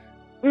loss.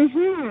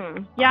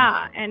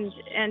 Yeah, and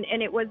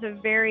it was a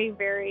very,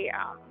 very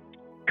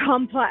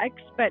complex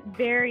but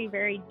very,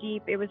 very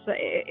deep. It was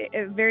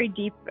a very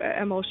deep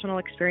emotional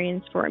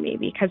experience for me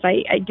because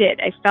I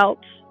felt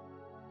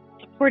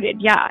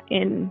supported,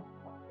 in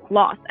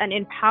loss, and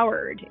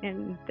empowered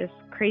in this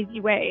crazy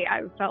way.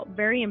 I felt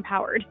very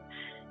empowered,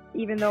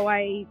 even though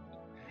I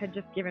had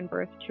just given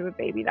birth to a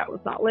baby that was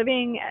not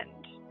living and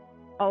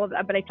all of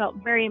that, but I felt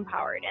very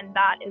empowered, and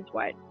that is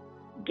what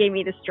gave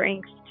me the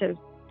strength to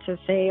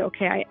say,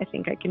 okay, I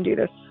think I can do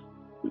this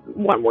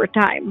one more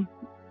time.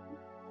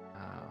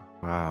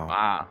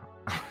 Wow.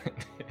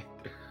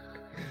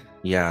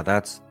 Yeah,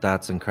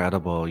 that's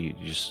incredible. You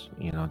just,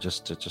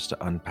 just to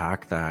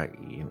unpack that,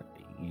 you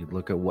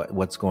look at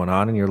what's going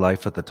on in your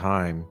life at the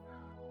time,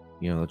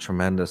 the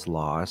tremendous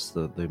loss,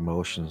 the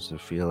emotions, the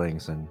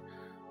feelings, and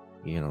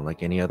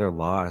like any other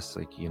loss,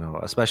 like,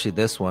 especially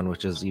this one,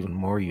 which is even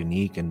more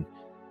unique, and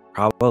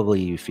probably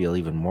you feel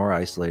even more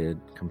isolated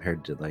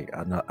compared to like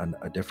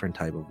a different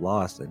type of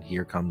loss. And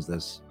here comes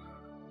this,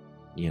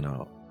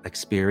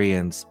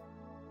 experience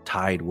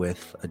tied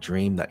with a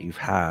dream that you've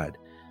had,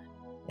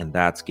 and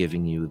that's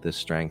giving you the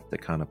strength to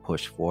kind of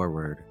push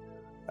forward.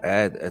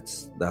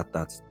 That's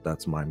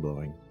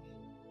mind-blowing.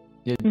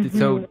 Yeah.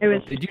 So it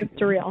was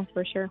surreal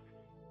for sure.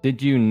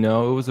 Did you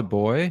know it was a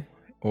boy,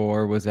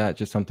 or was that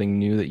just something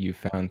new that you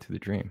found through the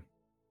dream?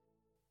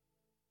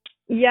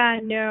 Yeah,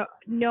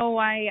 no,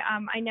 I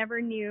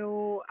never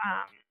knew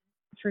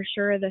for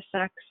sure the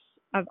sex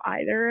of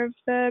either of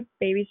the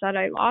babies that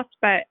I lost,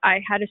 but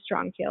I had a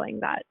strong feeling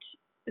that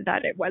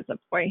it was a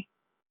boy.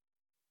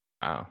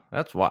 Wow,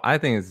 that's why I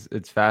think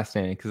it's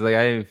fascinating, because like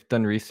I've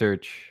done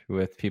research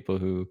with people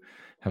who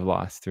have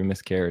lost through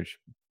miscarriage,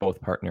 both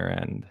partner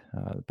and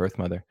the birth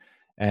mother,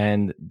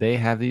 and they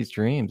have these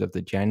dreams of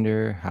the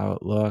gender, how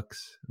it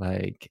looks.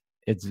 Like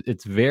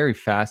it's very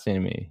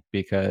fascinating to me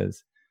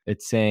because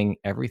it's saying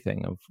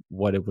everything of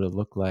what it would have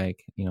looked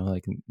like.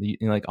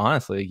 Like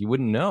honestly, you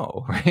wouldn't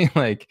know, right?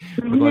 Like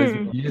with all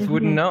these, you just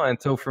wouldn't know.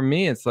 And so for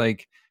me, it's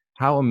like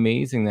how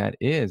amazing that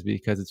is,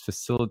 because it's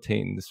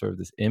facilitating this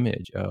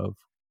image of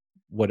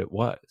what it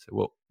was,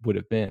 what would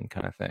have been,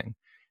 kind of thing.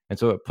 And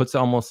so it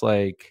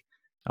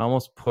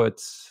almost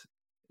puts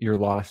your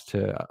loss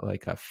to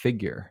like a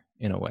figure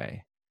in a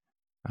way,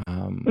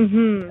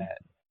 that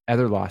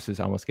other losses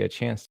almost get a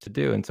chance to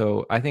do. And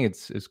so I think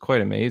it's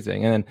quite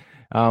amazing. And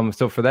then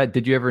so for that,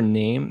 did you ever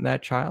name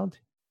that child?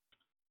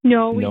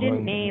 No, we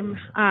didn't name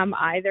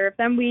either of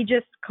them. We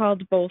just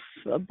called both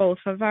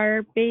of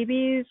our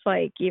babies,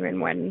 like even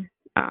when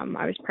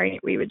I was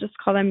pregnant, we would just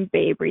call them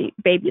baby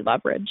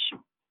Loveridge.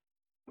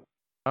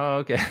 Oh,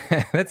 okay.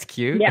 That's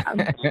cute. Yeah.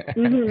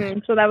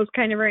 So that was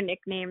kind of our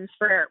nicknames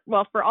for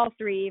all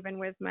three. Even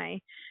with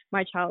my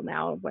child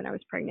now, when I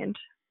was pregnant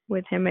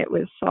with him, it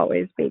was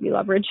always baby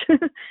Loveridge.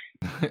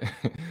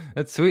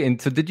 That's sweet. And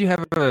so did you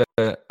have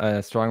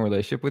a strong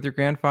relationship with your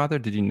grandfather?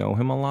 Did you know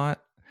him a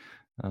lot?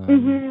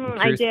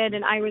 I did,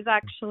 and I was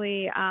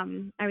actually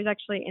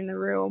in the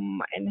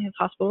room, in his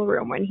hospital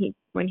room, when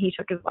he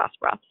took his last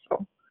breath.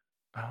 So.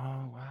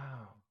 Oh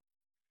wow.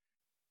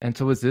 And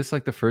so was this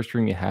like the first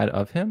dream you had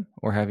of him,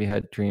 or have you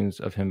had dreams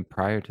of him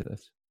prior to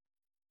this?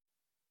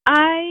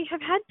 I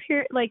have had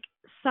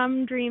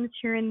some dreams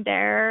here and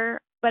there,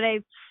 but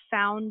I've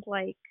found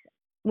like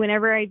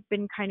whenever I've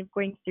been kind of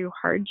going through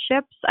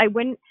hardships, I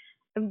wouldn't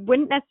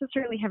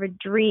necessarily have a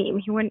dream.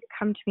 He wouldn't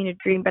come to me in a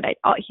dream, but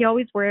he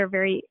always wore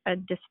a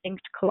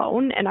distinct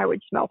cologne, and I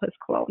would smell his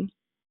cologne.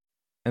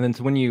 And then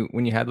so when you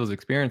had those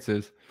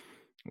experiences,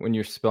 when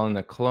you're smelling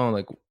the cologne,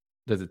 like,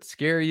 does it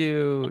scare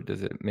you?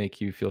 Does it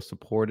make you feel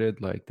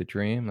supported, like the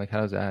dream? Like,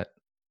 how does that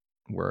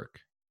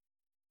work?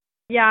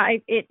 Yeah,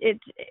 it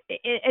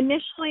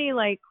initially,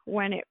 like,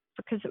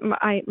 because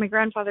my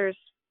grandfather's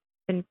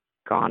been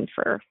gone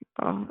for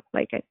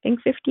I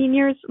think 15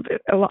 years,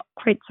 a lot,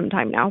 quite some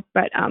time now.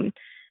 But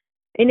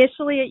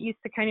initially, it used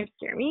to kind of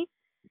scare me.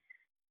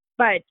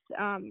 But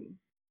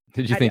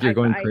did you think you're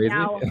going crazy?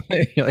 now,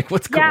 you're like,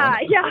 what's going on?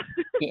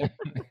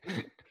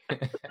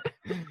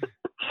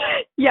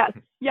 Yeah.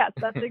 Yes,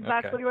 that's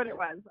exactly what it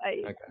was.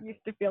 I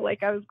used to feel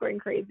like I was going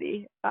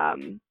crazy.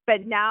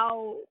 But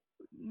now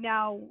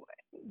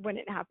when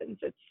it happens,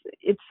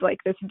 it's like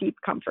this deep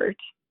comfort,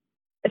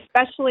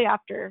 especially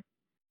after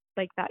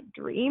like that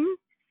dream.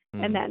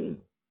 And then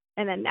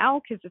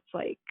now, because it's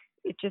like,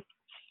 it just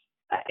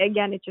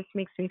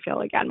makes me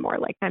feel again more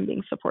like I'm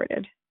being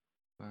supported.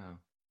 Wow.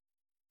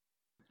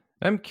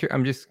 I'm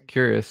just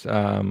curious.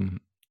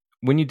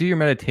 When you do your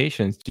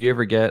meditations, do you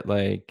ever get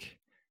like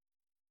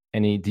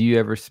do you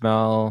ever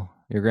smell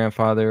your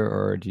grandfather,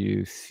 or do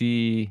you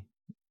see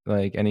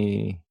like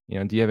any,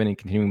 do you have any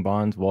continuing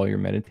bonds while you're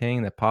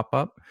meditating that pop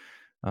up?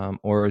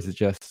 Or is it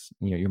just,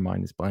 your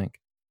mind is blank?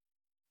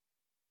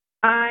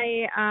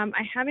 I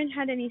haven't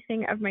had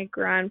anything of my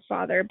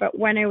grandfather, but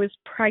when I was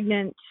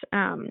pregnant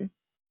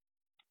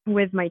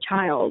with my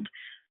child,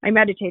 I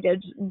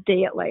meditated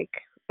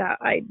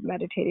I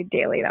meditated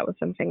daily. That was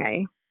something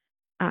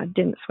I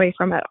didn't sway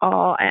from at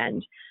all,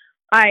 and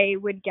I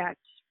would get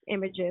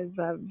images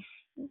of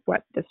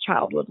what this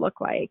child would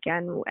look like,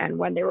 and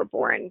when they were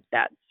born,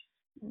 that's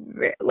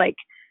like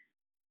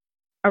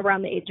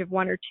around the age of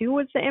 1 or 2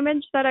 was the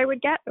image that I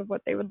would get of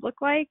what they would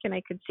look like. And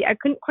I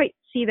couldn't quite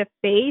see the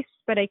face,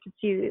 but I could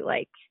see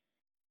like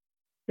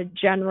the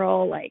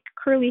general like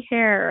curly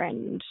hair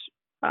and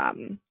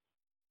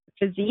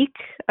physique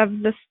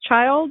of this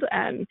child,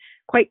 and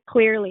quite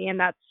clearly, and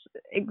that's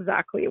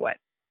exactly what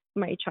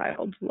my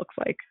child looks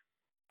like.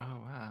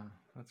 Oh wow,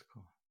 that's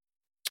cool.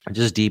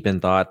 Just deep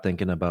in thought,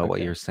 thinking about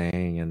what you're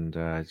saying, and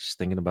just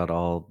thinking about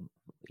all,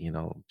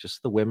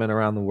 just the women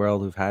around the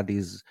world who've had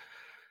these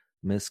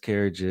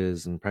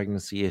miscarriages and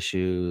pregnancy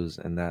issues,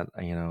 and that,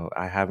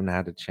 I haven't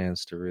had a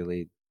chance to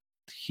really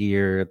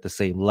hear at the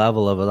same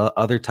level of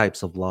other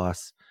types of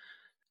loss.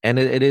 And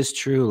it is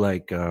true,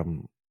 like,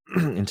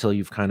 until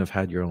you've kind of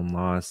had your own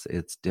loss,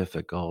 it's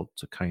difficult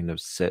to kind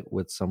of sit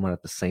with someone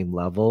at the same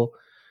level.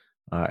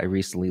 I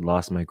recently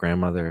lost my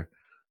grandmother,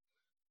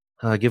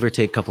 give or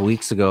take a couple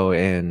weeks ago,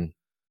 and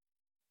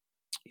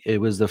it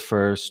was the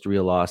first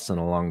real loss in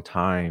a long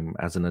time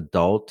as an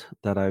adult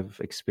that I've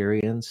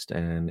experienced,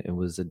 and it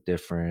was a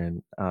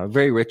different,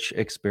 very rich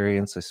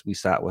experience. We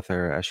sat with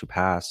her as she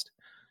passed,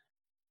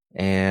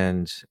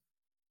 and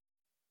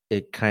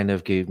it kind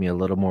of gave me a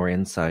little more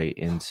insight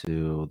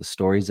into the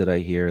stories that I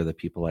hear, the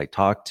people I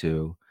talk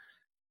to,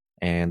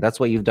 and that's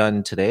what you've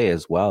done today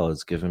as well,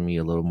 is given me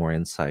a little more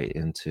insight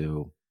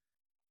into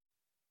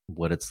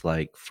what it's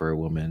like for a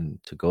woman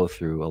to go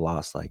through a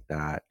loss like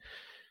that.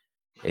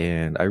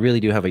 And I really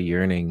do have a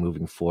yearning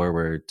moving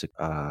forward to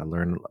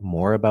learn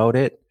more about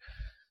it.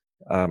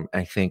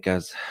 I think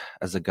as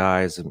a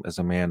guy, as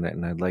a man,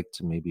 and I'd like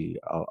to maybe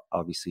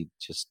obviously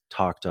just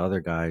talk to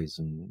other guys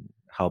and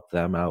help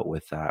them out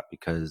with that,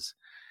 because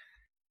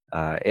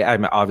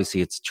I'm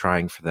obviously it's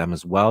trying for them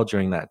as well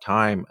during that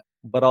time.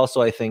 But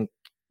also, I think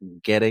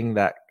getting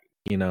that,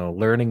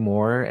 learning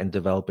more and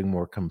developing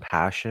more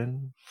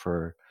compassion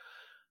for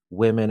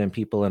women and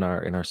people in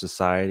our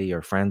society,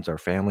 our friends, our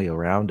family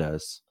around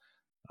us.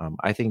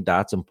 I think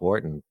that's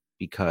important,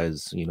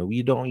 because you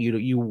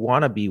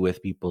want to be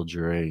with people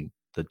during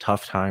the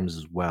tough times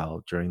as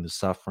well, during the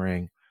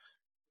suffering,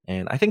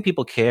 and I think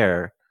people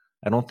care.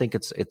 I don't think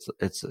it's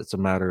a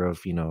matter of,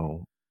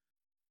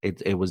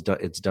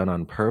 it's done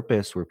on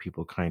purpose, where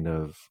people kind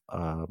of,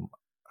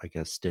 I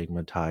guess,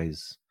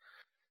 stigmatize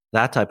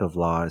that type of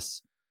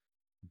loss.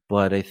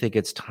 But I think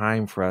it's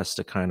time for us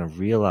to kind of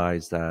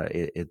realize that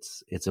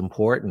it's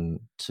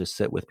important to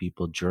sit with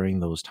people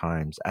during those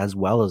times as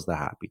well as the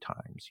happy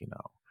times,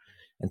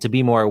 and to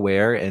be more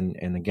aware. And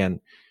again,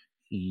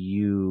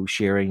 you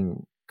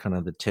sharing kind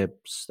of the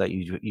tips that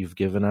you've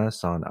given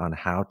us on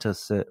how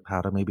to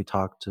maybe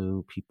talk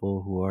to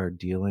people who are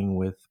dealing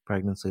with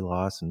pregnancy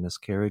loss and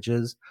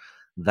miscarriages.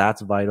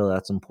 That's vital.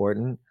 That's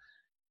important.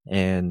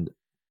 And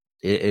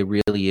it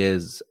really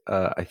is,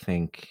 I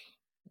think,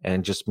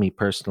 and just me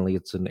personally,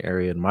 it's an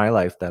area in my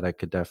life that I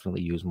could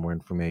definitely use more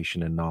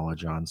information and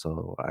knowledge on.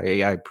 So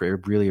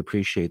really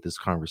appreciate this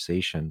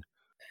conversation.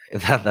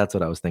 That's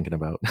what I was thinking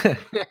about.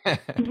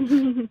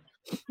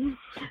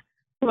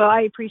 Well,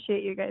 I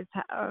appreciate you guys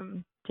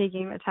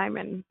taking the time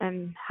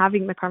and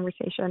having the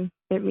conversation.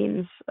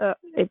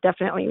 It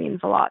definitely means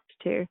a lot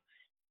to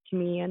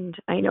me, and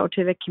I know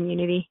to the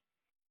community.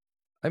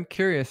 I'm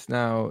curious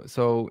now.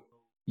 So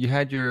you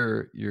had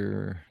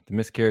the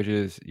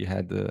miscarriages, you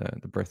had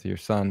the birth of your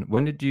son.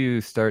 When did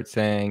you start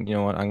saying, you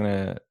know what, I'm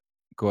gonna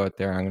go out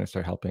there, I'm gonna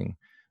start helping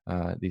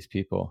these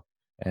people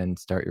and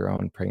start your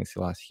own pregnancy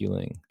loss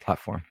healing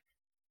platform?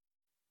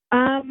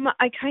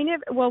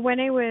 When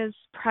I was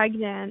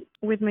pregnant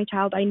with my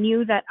child, I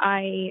knew that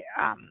I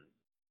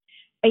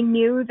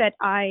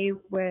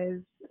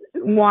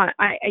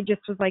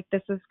just was like,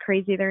 this is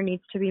crazy. There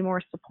needs to be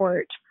more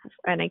support,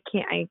 and I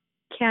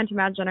can't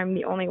imagine I'm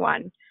the only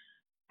one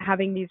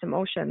having these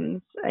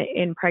emotions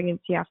in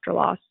pregnancy after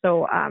loss.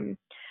 So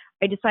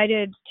I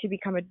decided to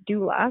become a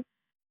doula,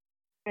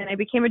 and I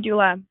became a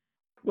doula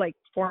like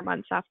 4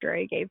 months after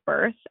I gave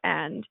birth,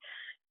 and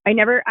I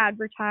never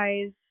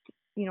advertised,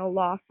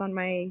 loss on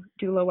my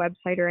doula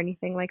website or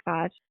anything like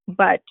that.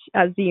 But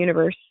as the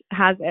universe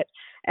has it,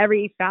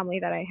 every family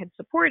that I had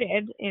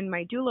supported in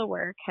my doula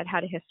work had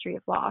had a history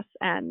of loss.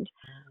 And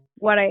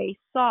what I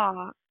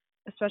saw,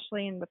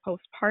 especially in the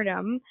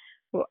postpartum,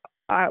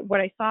 what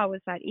I saw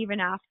was that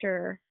even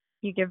after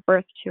you give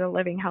birth to a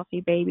living,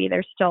 healthy baby,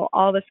 there's still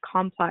all this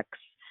complex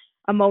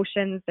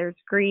emotions. There's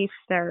grief,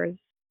 there's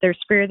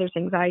fear, there's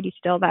anxiety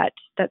still that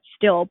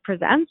still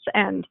presents.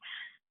 And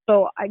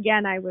so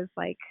again, I was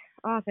like,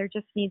 oh, there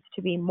just needs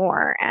to be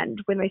more.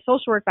 And with my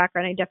social work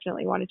background, I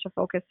definitely wanted to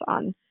focus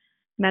on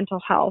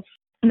mental health.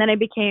 And then I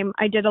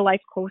did a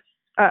life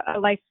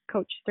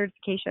coach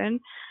certification.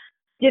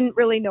 Didn't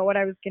really know what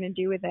I was going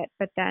to do with it.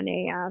 But then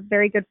a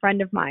very good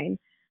friend of mine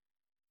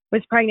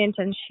was pregnant,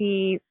 and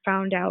she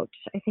found out,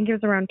 I think it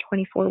was around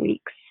 24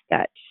 weeks,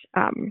 that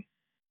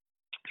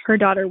her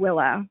daughter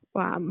Willa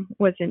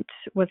wasn't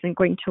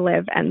going to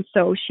live. And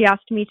so she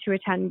asked me to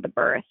attend the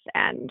birth,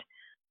 and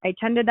I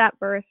attended that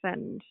birth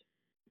and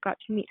got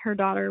to meet her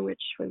daughter,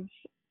 which was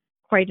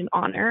quite an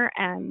honor.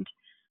 And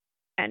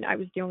I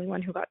was the only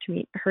one who got to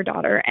meet her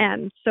daughter.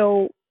 And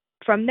so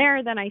from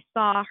there, then I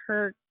saw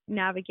her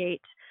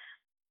navigate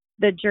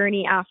the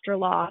journey after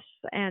loss.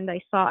 And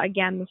I saw,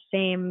 again, the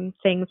same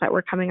things that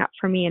were coming up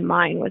for me in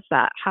mine, was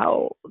that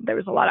how there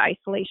was a lot of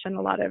isolation,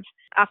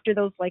 after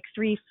those like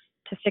 3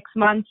 to 6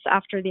 months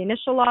after the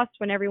initial loss,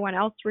 when everyone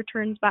else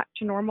returns back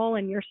to normal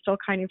and you're still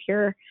kind of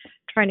here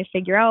trying to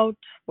figure out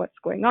what's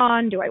going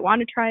on. Do I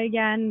want to try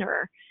again,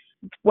 or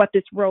what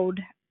this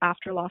road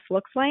after loss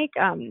looks like?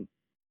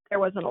 There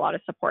wasn't a lot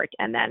of support.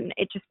 And then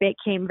it just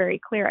became very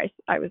clear.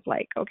 I was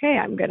like, okay,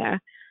 I'm going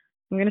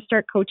to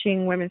start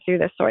coaching women through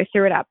this. So I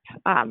threw it up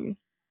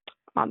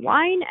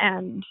online,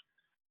 and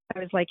I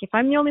was like, if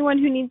I'm the only one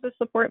who needs the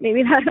support,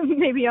 maybe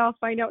I'll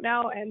find out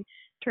now. And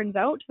turns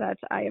out that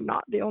I am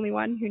not the only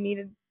one who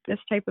needed this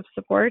type of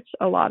support.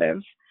 A lot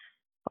of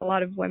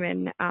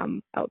women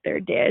out there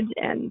did.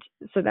 And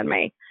so then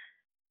my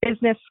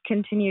business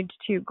continued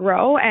to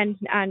grow. And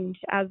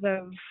as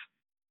of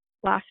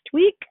last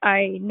week,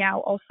 I now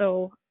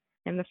also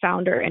am the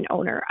founder and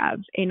owner of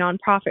a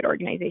nonprofit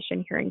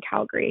organization here in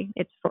Calgary.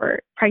 It's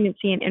for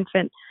Pregnancy and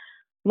Infant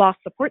Loss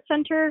Support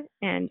Center,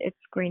 and it's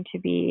going to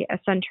be a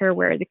center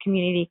where the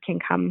community can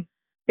come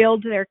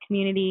build their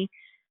community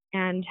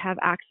and have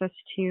access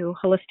to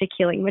holistic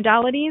healing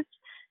modalities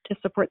to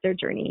support their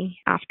journey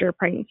after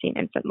pregnancy and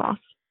infant loss.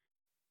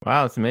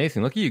 Wow, it's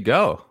amazing. Look at you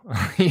go.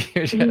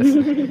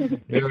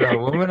 You're a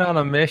woman on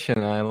a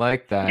mission. I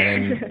like that.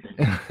 And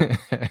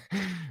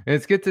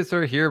it's good to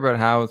sort of hear about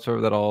how sort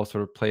of that all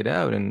sort of played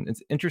out. And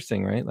it's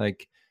interesting, right?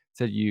 Like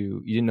said,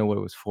 you didn't know what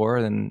it was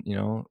for, then,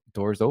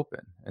 doors open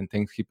and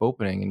things keep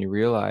opening, and you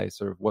realize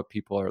sort of what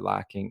people are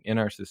lacking in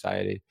our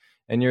society.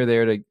 And you're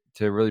there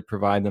to really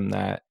provide them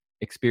that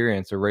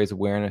experience or raise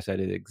awareness that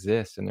it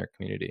exists in their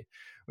community,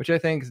 which I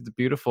think is the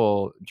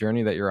beautiful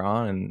journey that you're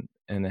on.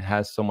 And it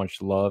has so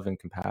much love and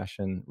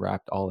compassion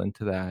wrapped all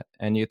into that.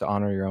 And you get to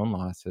honor your own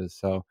losses.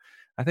 So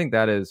I think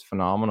that is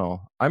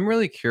phenomenal. I'm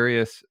really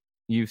curious.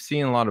 You've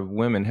seen a lot of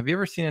women. Have you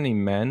ever seen any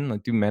men?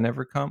 Like, do men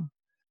ever come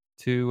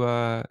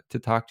to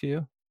talk to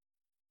you?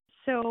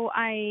 So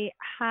I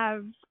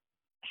have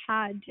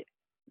had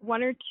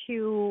 1 or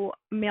 2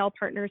 male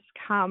partners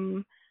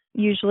come,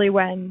 usually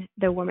when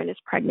the woman is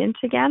pregnant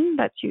again.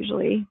 That's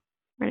usually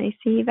when I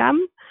see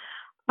them.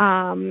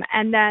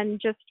 And then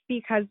just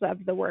because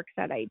of the work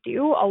that I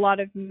do, a lot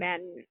of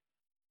men,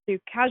 through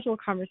casual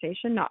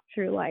conversation, not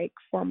through like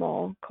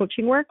formal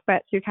coaching work,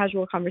 but through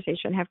casual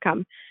conversation, have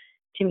come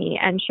to me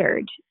and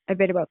shared a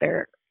bit about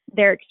their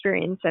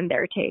experience and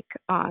their take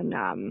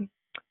on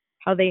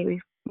how they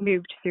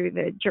moved through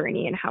the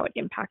journey and how it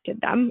impacted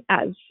them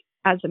as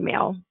a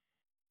male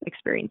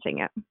experiencing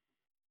it.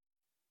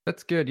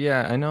 That's good.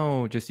 Yeah, I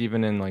know, just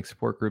even in like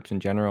support groups in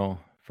general,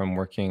 from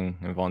working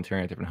and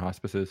volunteering at different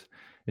hospices,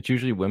 it's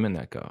usually women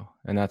that go.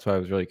 And that's why I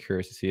was really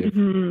curious to see if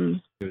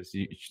it was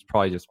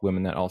probably just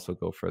women that also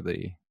go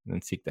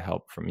and seek the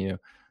help from you.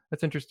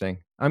 That's interesting.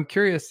 I'm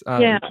curious.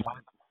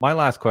 My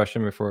last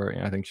question before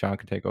I think Sean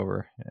can take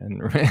over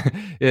and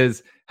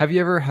is, have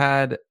you ever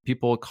had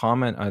people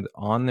comment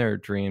on their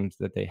dreams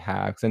that they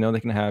have? Because I know they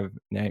can have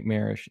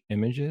nightmarish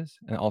images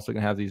and also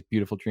can have these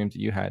beautiful dreams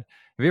that you had.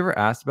 Have you ever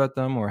asked about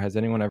them, or has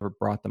anyone ever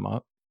brought them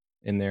up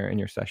in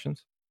your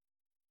sessions?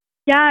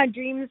 Yeah,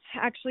 dreams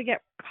actually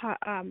get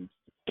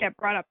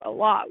brought up a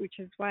lot, which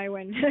is why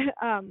when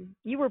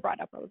you were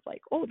brought up, I was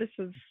like, oh, this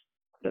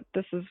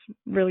is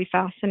really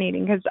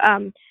fascinating, because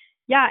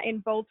in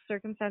both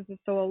circumstances.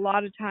 So a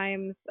lot of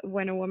times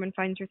when a woman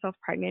finds herself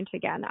pregnant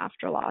again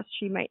after loss,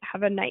 she might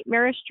have a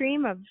nightmarish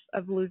dream of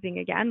losing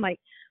again. Like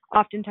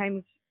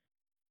oftentimes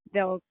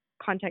they'll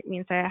contact me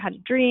and say, I had a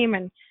dream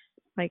and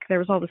like there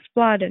was all this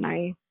blood, and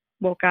I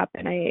woke up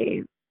and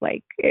I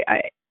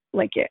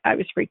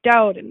was freaked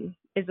out, and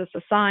is this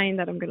a sign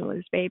that I'm going to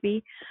lose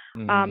baby?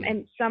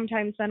 And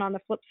sometimes then on the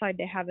flip side,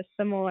 they have a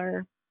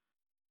similar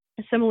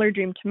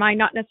dream to mine,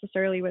 not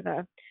necessarily with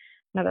a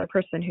another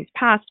person who's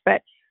passed,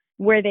 but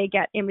where they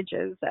get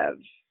images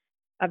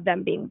of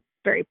them being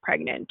very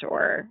pregnant,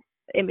 or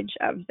image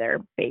of their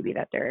baby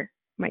that they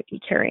might be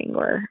carrying,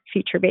 or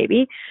future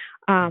baby,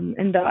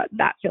 and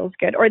that feels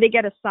good. Or they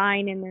get a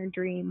sign in their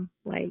dream,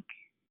 like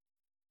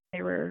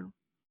they were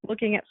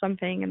looking at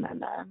something and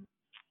then a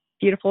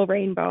beautiful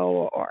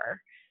rainbow,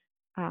 or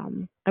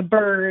a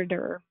bird,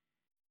 or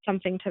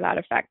something to that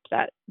effect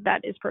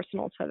that is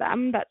personal to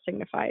them, that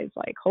signifies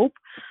like hope,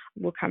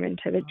 will come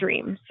into the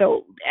dream.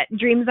 So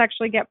dreams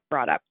actually get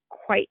brought up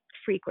quite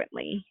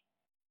frequently.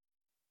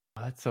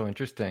 Oh, that's so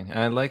interesting. And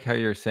I like how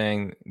you're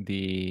saying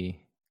the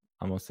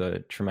almost a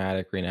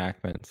traumatic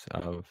reenactments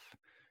of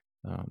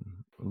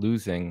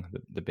losing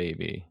the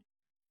baby.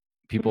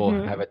 People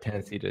have a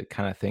tendency to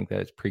kind of think that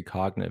it's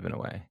precognitive in a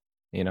way,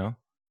 you know?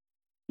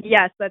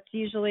 Yes, that's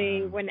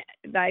usually when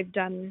I've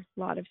done a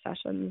lot of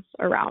sessions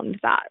around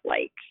that.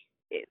 Like,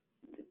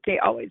 they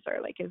always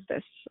are like, is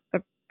this a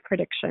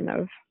prediction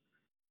of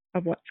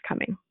what's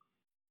coming?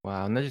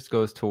 Wow. And that just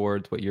goes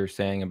towards what you're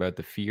saying about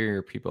the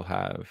fear people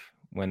have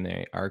when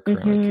they are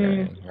currently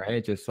carrying,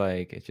 right? Just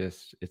like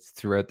it's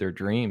throughout their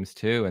dreams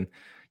too. And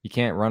you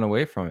can't run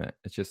away from it.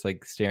 It's just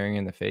like staring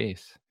in the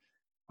face.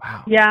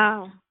 Wow.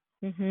 Yeah.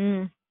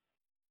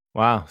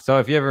 Wow. So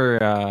if you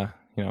ever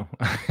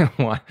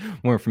want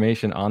more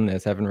information on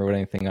this, I haven't wrote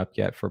anything up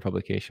yet for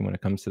publication when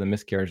it comes to the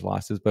miscarriage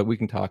losses, but we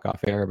can talk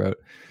off air about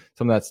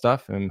some of that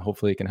stuff, and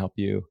hopefully it can help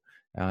you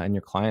and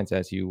your clients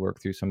as you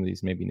work through some of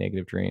these maybe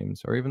negative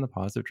dreams or even the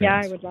positive dreams.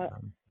 Yeah,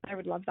 I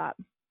would love that.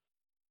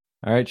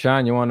 All right,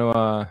 Sean, you want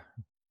to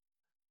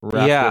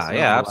wrap this up?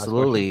 Yeah,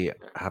 absolutely.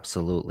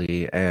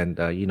 And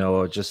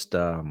just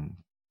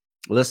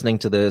listening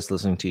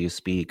to you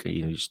speak,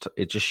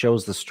 it just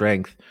shows the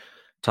strength,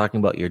 talking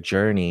about your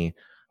journey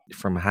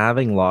from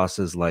having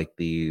losses like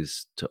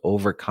these to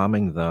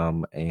overcoming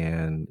them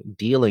and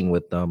dealing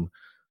with them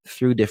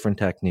through different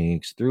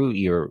techniques, through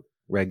your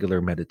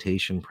regular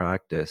meditation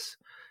practice.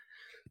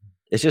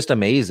 It's just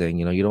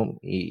amazing.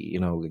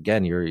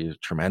 Again, you're a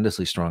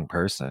tremendously strong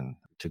person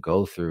to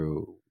go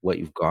through what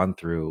you've gone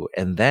through,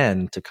 and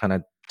then to kind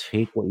of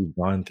take what you've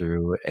gone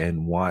through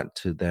and want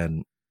to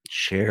then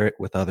share it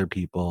with other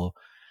people,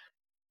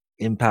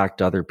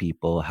 impact other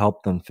people,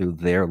 help them through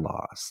their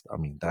loss. I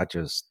mean, that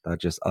just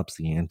ups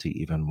the ante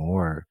even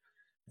more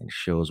and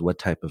shows what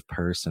type of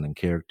person and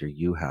character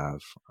you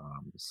have.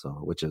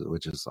 Which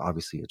is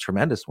obviously a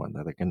tremendous one,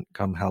 that it can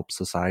come help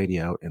society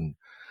out and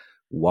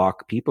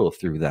walk people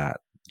through that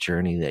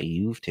journey that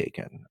you've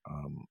taken.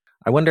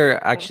 I wonder,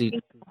 actually,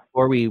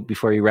 before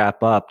we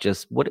wrap up,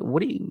 just what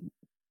do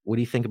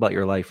you think about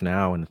your life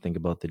now, and think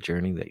about the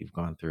journey that you've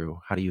gone through?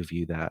 How do you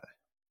view that?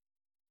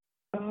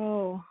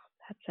 Oh,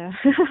 that's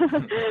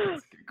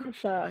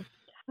a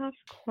tough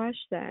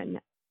question.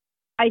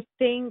 I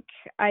think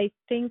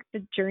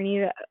the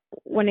journey,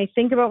 when I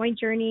think about my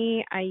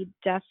journey, I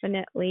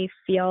definitely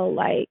feel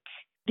like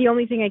the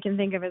only thing I can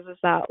think of is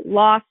that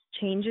loss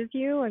changes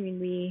you. I mean,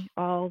 we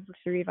all, the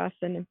three of us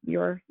and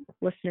your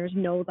listeners,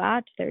 know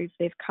that.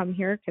 They've come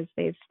here because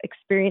they've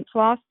experienced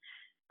loss.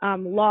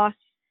 Loss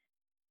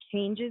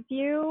changes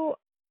you.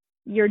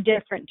 You're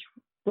different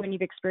when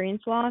you've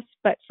experienced loss.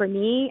 But for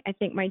me, I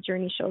think my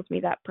journey shows me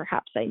that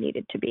perhaps I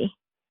needed to be.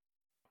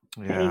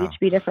 Yeah. I needed to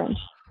be different.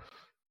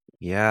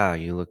 Yeah,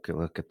 you look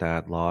at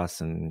that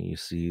loss and you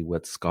see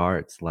what scar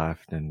it's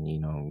left, and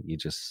you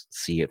just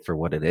see it for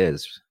what it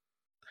is.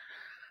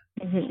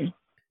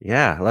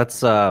 Yeah,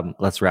 let's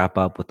wrap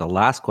up with the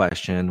last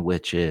question,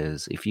 which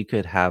is, if you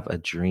could have a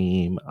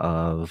dream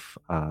of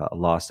a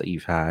loss that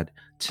you've had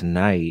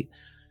tonight,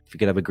 if you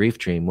could have a grief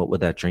dream, what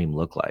would that dream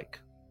look like?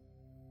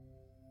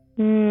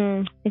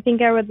 I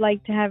think I would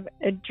like to have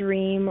a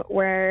dream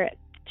where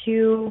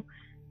two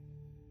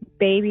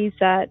babies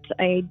that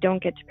I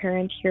don't get to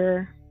parent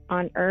here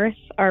on Earth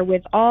are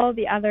with all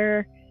the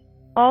other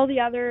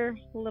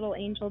little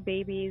angel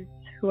babies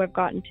who I've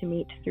gotten to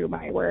meet through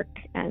my work,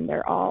 and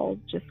they're all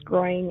just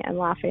growing and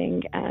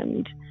laughing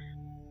and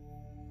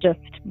just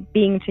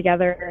being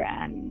together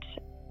and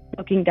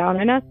looking down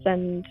on us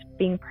and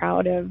being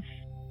proud of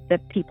the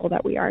people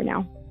that we are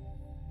now.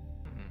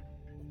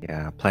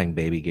 Yeah, playing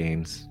baby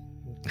games.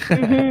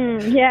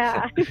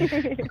 Yeah.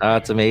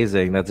 That's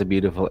amazing. That's a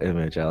beautiful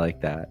image. I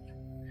like that.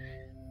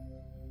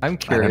 I'm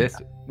curious,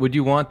 would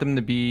you want them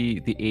to be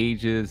the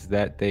ages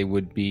that they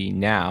would be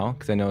now?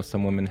 Because I know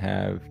some women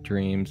have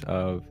dreams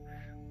of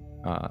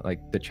like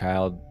the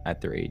child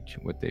at their age.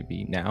 Would they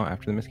be now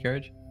after the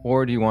miscarriage?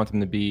 Or do you want them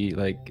to be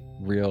like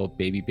real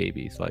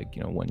babies, like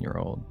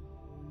 1-year-old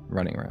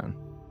running around?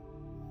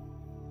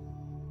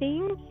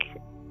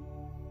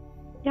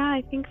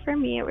 I think for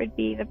me it would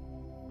be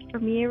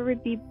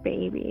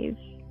babies.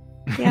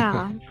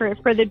 Yeah,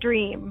 for the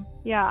dream.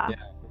 Yeah.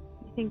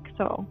 I think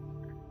so.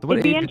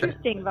 It'd be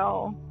interesting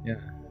though. Yeah.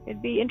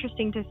 It'd be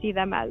interesting to see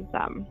them as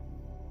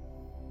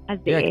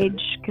the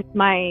age, because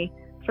my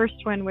first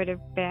one would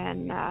have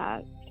been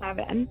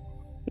 7.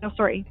 No,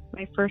 sorry,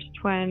 my first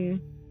one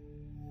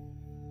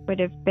would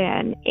have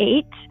been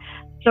 8.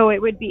 So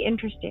it would be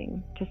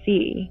interesting to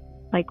see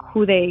like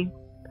who they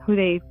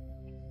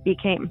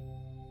became.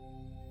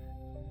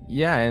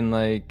 Yeah, and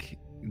like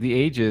the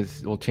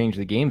ages will change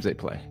the games they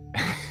play.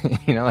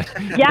 Like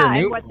yeah,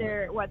 and what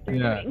they're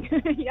doing.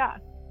 Yeah.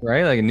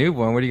 Right, like a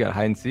newborn. What do you got?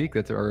 Hide and seek?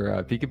 That's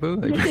or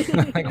peekaboo?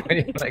 Like what do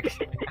you like?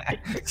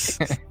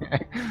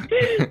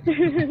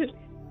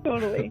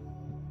 Totally.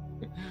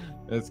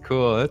 That's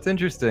cool. That's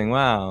interesting.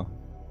 Wow.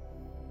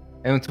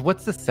 And so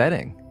what's the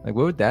setting? Like,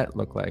 what would that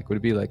look like? Would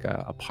it be like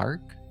a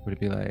park? Would it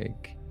be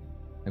like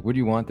what do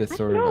you want this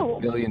sort of a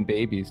billion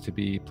babies to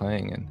be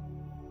playing in?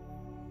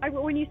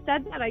 When you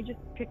said that, I just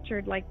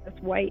pictured like this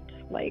white,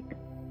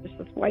 just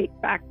this white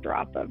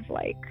backdrop of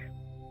like,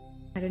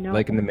 I don't know.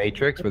 Like in the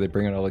Matrix where they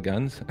bring out all the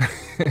guns?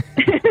 Okay.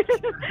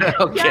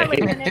 Yeah,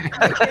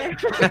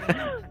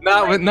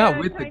 not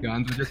with the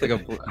guns, but just like a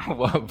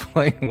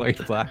plain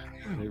white black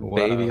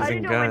babies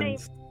and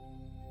guns.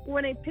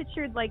 When I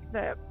pictured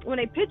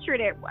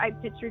it, I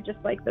pictured just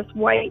like this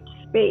white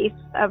space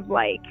of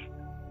like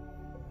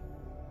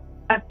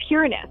a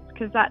pureness,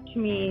 because that to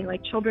me,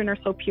 like, children are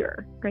so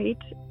pure, right?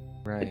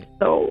 Right.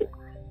 So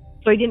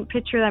I didn't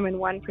picture them in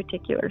one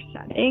particular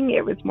setting.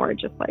 It was more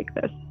just like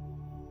this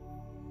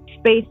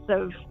space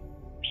of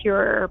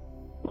pure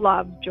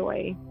love,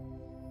 joy.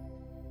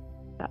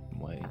 That's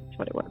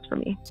what it was for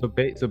me. So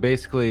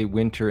basically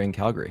winter in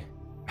Calgary.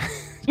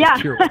 Yeah.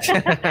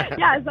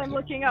 Yeah, as I'm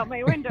looking out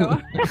my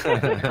window.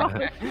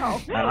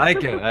 I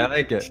like it.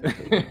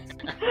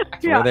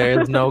 Yeah. Where there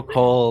is no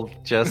cold,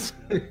 just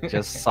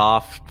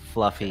soft,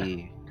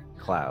 fluffy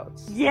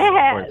clouds.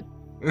 Yes.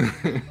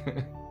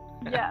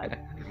 Yes.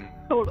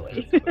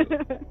 Totally.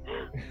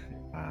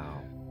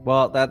 Wow.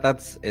 Well,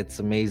 it's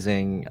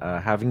amazing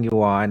having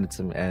you on.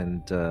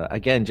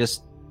 Again,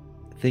 just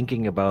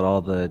thinking about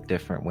all the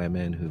different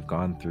women who've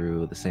gone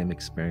through the same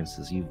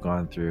experiences you've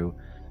gone through,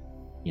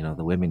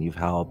 the women you've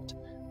helped.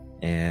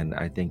 And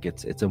I think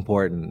it's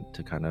important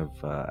to kind of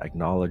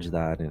acknowledge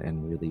that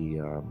and really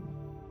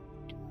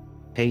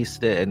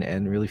taste it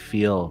and really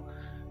feel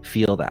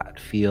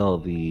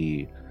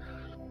the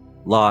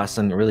loss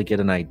and really get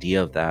an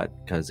idea of that.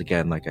 Because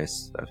again, like I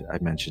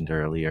mentioned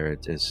earlier,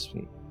 it is,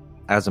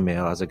 as a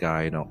male, as a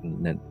guy, I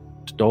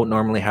don't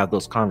normally have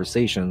those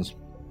conversations.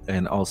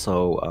 And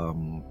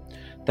also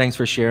thanks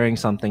for sharing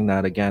something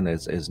that again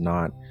is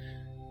not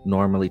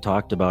normally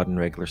talked about in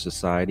regular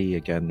society.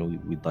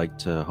 Again, we'd like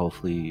to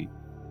hopefully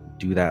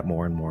do that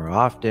more and more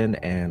often,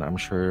 and I'm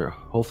sure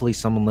hopefully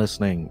someone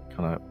listening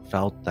kind of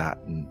felt that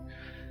and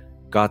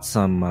got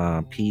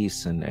some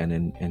peace and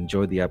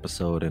enjoyed the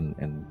episode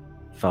and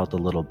felt a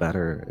little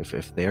better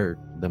if they're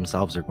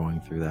themselves are going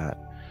through that.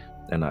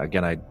 And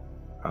again, I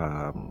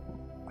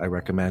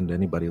recommend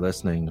anybody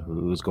listening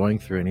who's going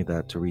through any of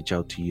that to reach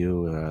out to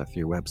you through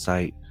your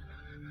website,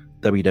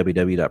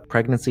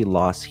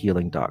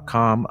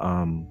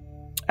 www.pregnancylosshealing.com.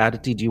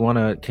 Aditi,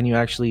 can you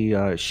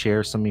actually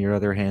share some of your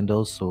other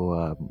handles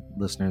so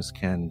listeners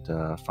can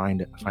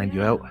find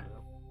you out?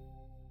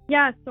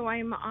 Yeah, so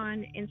I'm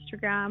on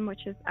Instagram,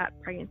 which is at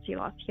Pregnancy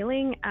Loss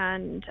Healing,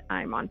 and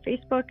I'm on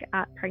Facebook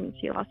at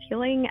Pregnancy Loss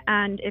Healing.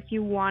 And if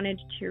you wanted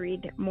to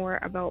read more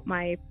about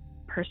my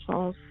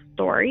personal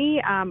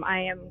story,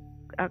 I am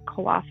a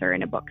co-author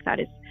in a book that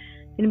is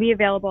going to be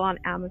available on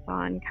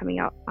Amazon coming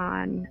out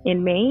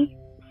in May.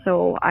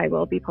 So I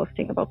will be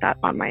posting about that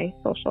on my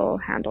social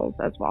handles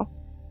as well.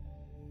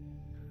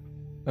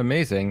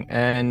 Amazing.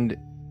 And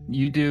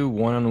you do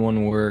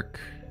one-on-one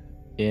work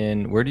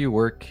where do you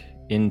work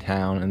in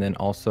town? And then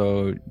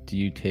also, do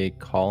you take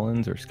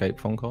call-ins or Skype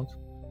phone calls?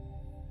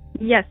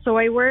 Yes. So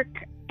I work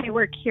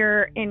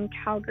here in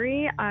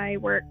Calgary. I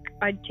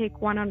take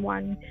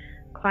one-on-one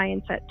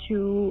clients at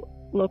 2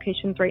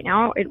 locations right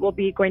now. It will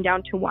be going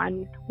down to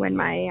 1 when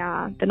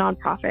my the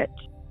nonprofit,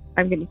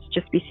 I'm going to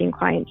just be seeing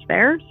clients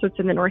there. So it's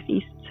in the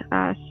northeast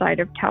side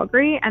of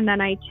Calgary. And then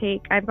I've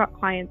got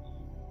clients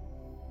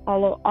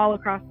all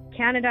across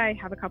Canada. I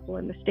have a couple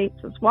in the States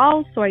as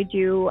well. So I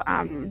do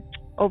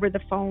over the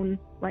phone,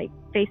 like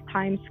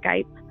FaceTime,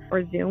 Skype,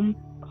 or Zoom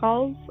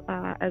calls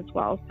as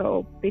well.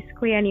 So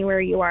basically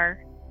anywhere you are,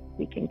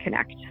 we can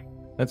connect.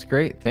 That's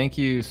great. Thank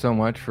you so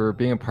much for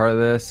being a part of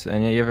this.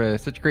 And you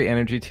have such great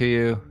energy to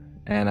you.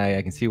 And I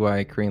can see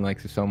why Kareen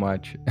likes you so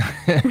much.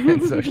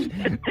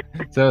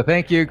 So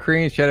thank you,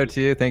 Kareen. Shout out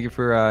to you. Thank you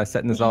for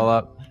setting this all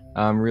up.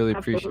 Really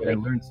appreciate it. I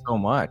learned so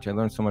much. I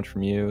learned so much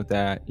from you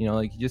that,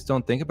 you just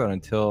don't think about it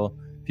until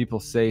people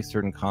say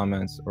certain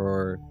comments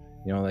or,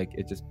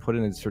 it just put it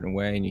in a certain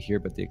way and you hear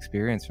about the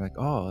experience. You're like,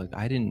 oh,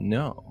 I didn't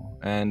know.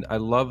 And I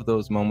love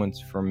those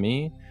moments for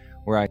me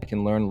where I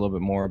can learn a little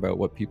bit more about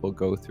what people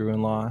go through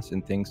in loss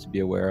and things to be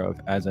aware of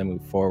as I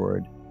move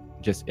forward,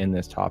 just in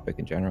this topic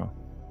in general.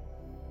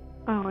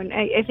 Oh, and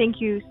I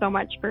thank you so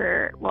much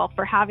for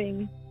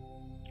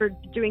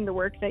doing the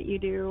work that you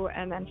do,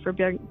 and then for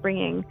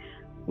bringing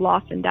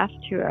loss and death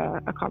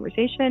to a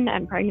conversation,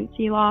 and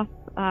pregnancy loss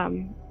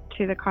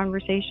to the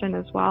conversation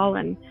as well.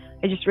 And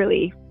I just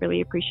really,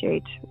 really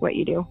appreciate what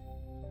you do.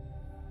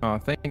 Oh,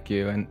 thank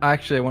you. And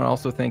actually, I want to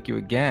also thank you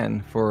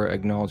again for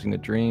acknowledging the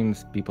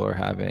dreams people are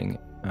having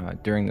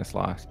during this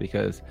loss,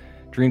 because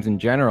dreams in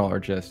general are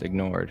just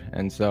ignored.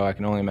 And so I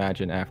can only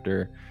imagine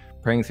after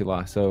pregnancy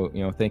loss. So,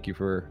 thank you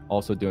for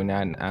also doing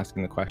that and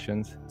asking the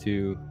questions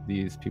to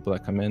these people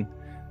that come in,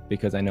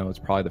 because I know it's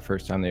probably the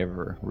first time they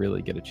ever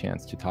really get a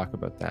chance to talk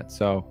about that.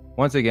 So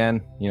once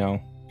again,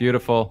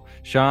 beautiful.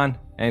 Sean,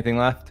 anything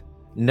left?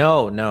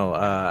 No.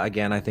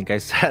 Again, I think I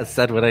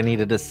said what I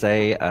needed to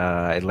say.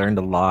 I learned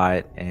a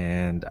lot,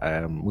 and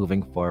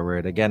moving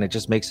forward, again, it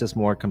just makes us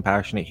more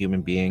compassionate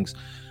human beings,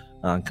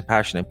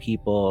 compassionate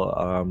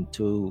people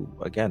to,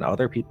 again,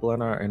 other people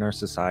in our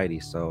society.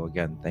 So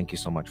again, thank you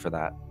so much for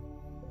that.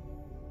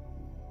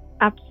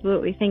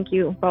 Absolutely. Thank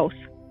you both.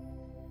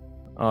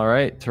 All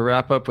right, to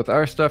wrap up with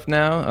our stuff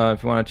now,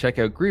 if you want to check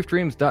out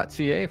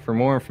griefdreams.ca for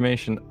more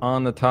information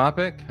on the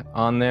topic.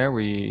 On there,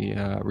 we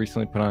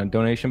recently put on a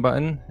donation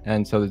button,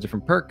 and so there's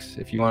different perks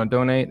if you want to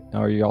donate,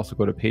 or you also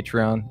go to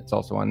Patreon. It's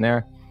also on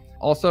there.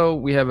 Also,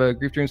 we have a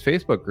Grief Dreams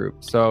Facebook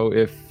group. So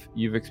if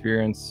you've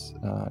experienced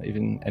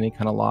even any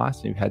kind of loss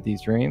and you've had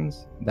these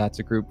dreams, that's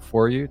a group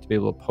for you to be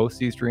able to post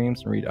these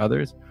dreams and read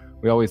others.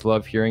 We always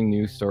love hearing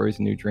new stories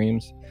and new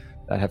dreams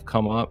that have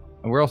come up.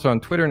 And we're also on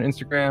Twitter and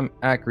Instagram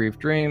at Grief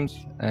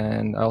Dreams.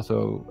 And I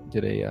also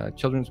did a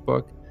children's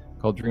book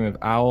called Dream of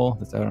Owl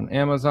that's out on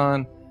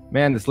Amazon.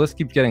 Man, this list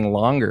keeps getting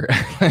longer.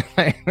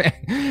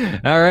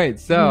 All right,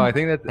 so I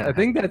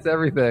think that's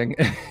everything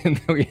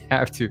that we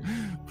have to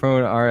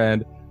promote our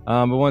end.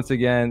 But once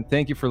again,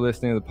 thank you for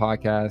listening to the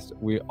podcast.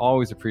 We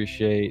always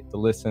appreciate the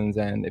listens,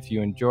 and if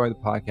you enjoy the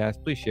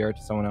podcast, please share it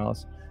to someone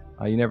else.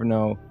 You never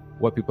know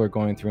what people are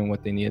going through and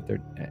what they need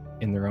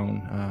in their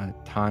own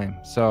time.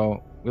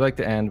 So we like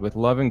to end with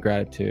love and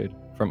gratitude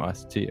from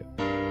us to you.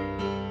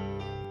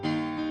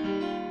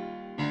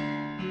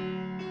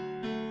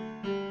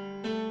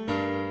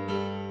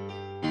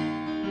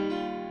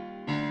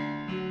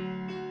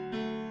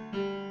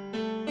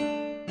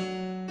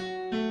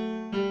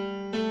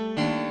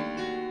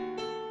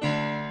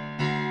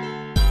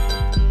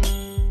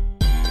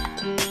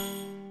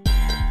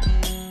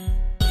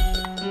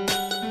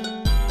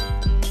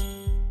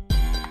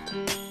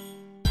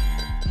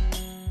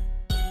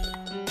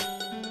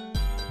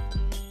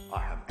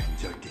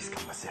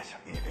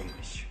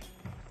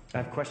 I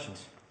have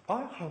questions.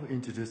 I have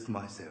introduced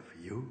myself.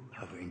 You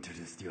have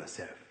introduced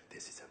yourself.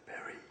 This is a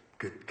very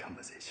good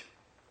conversation.